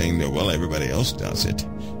spoke, saying that, well, everybody else does it,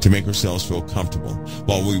 to make ourselves feel comfortable,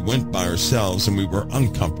 while we went by ourselves and we were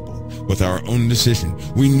uncomfortable with our own decision.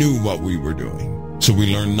 We knew what we were doing. So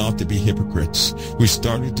we learned not to be hypocrites. We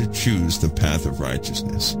started to choose the path of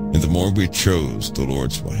righteousness. And the more we chose the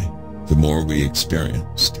Lord's way, the more we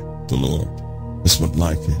experienced the Lord. That's what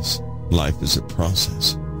life is. Life is a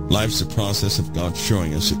process. Life's a process of God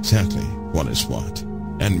showing us exactly what is what.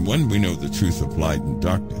 And when we know the truth of light and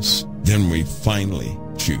darkness, then we finally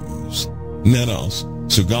choose. And that also.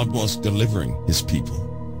 So God was delivering his people.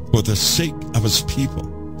 For the sake of his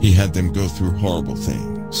people, he had them go through horrible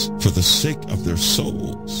things. For the sake of their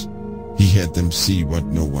souls, he had them see what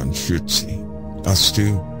no one should see. Us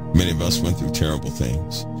too. Many of us went through terrible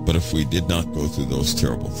things. But if we did not go through those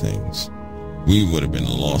terrible things, we would have been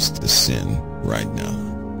lost to sin right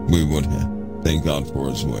now. We would have. Thank God for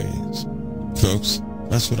his ways. Folks,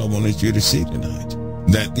 that's what I wanted you to see tonight.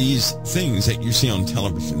 That these things that you see on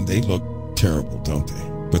television, they look terrible, don't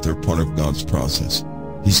they? But they're part of God's process.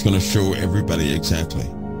 He's going to show everybody exactly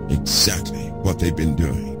what they've been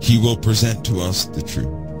doing. He will present to us the truth,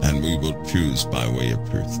 and we will choose by way of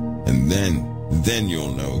truth. And then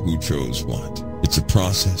you'll know who chose what. It's a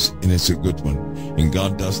process, and it's a good one. And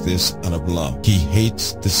God does this out of love. He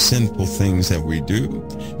hates the sinful things that we do,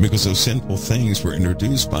 because those sinful things were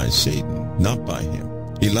introduced by Satan, not by him.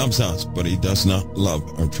 He loves us, but he does not love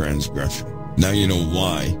our transgression. Now you know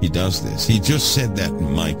why he does this. He just said that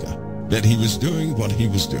in Micah, that he was doing what he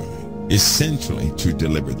was doing, essentially to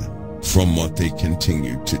deliver them from what they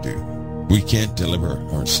continued to do. We can't deliver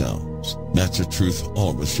ourselves. That's a truth all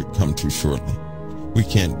of us should come to shortly. We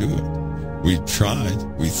can't do it. We tried,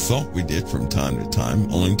 we thought we did from time to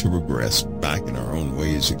time, only to regress back in our own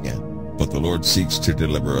ways again. But the Lord seeks to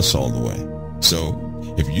deliver us all the way. So,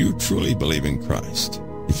 if you truly believe in Christ,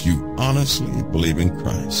 if you honestly believe in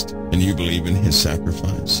Christ, and you believe in his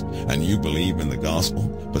sacrifice, and you believe in the gospel,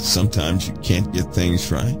 but sometimes you can't get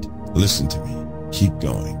things right, listen to me. Keep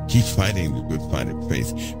going. Keep fighting the good fight of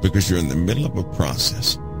faith, because you're in the middle of a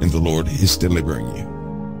process, and the Lord is delivering you.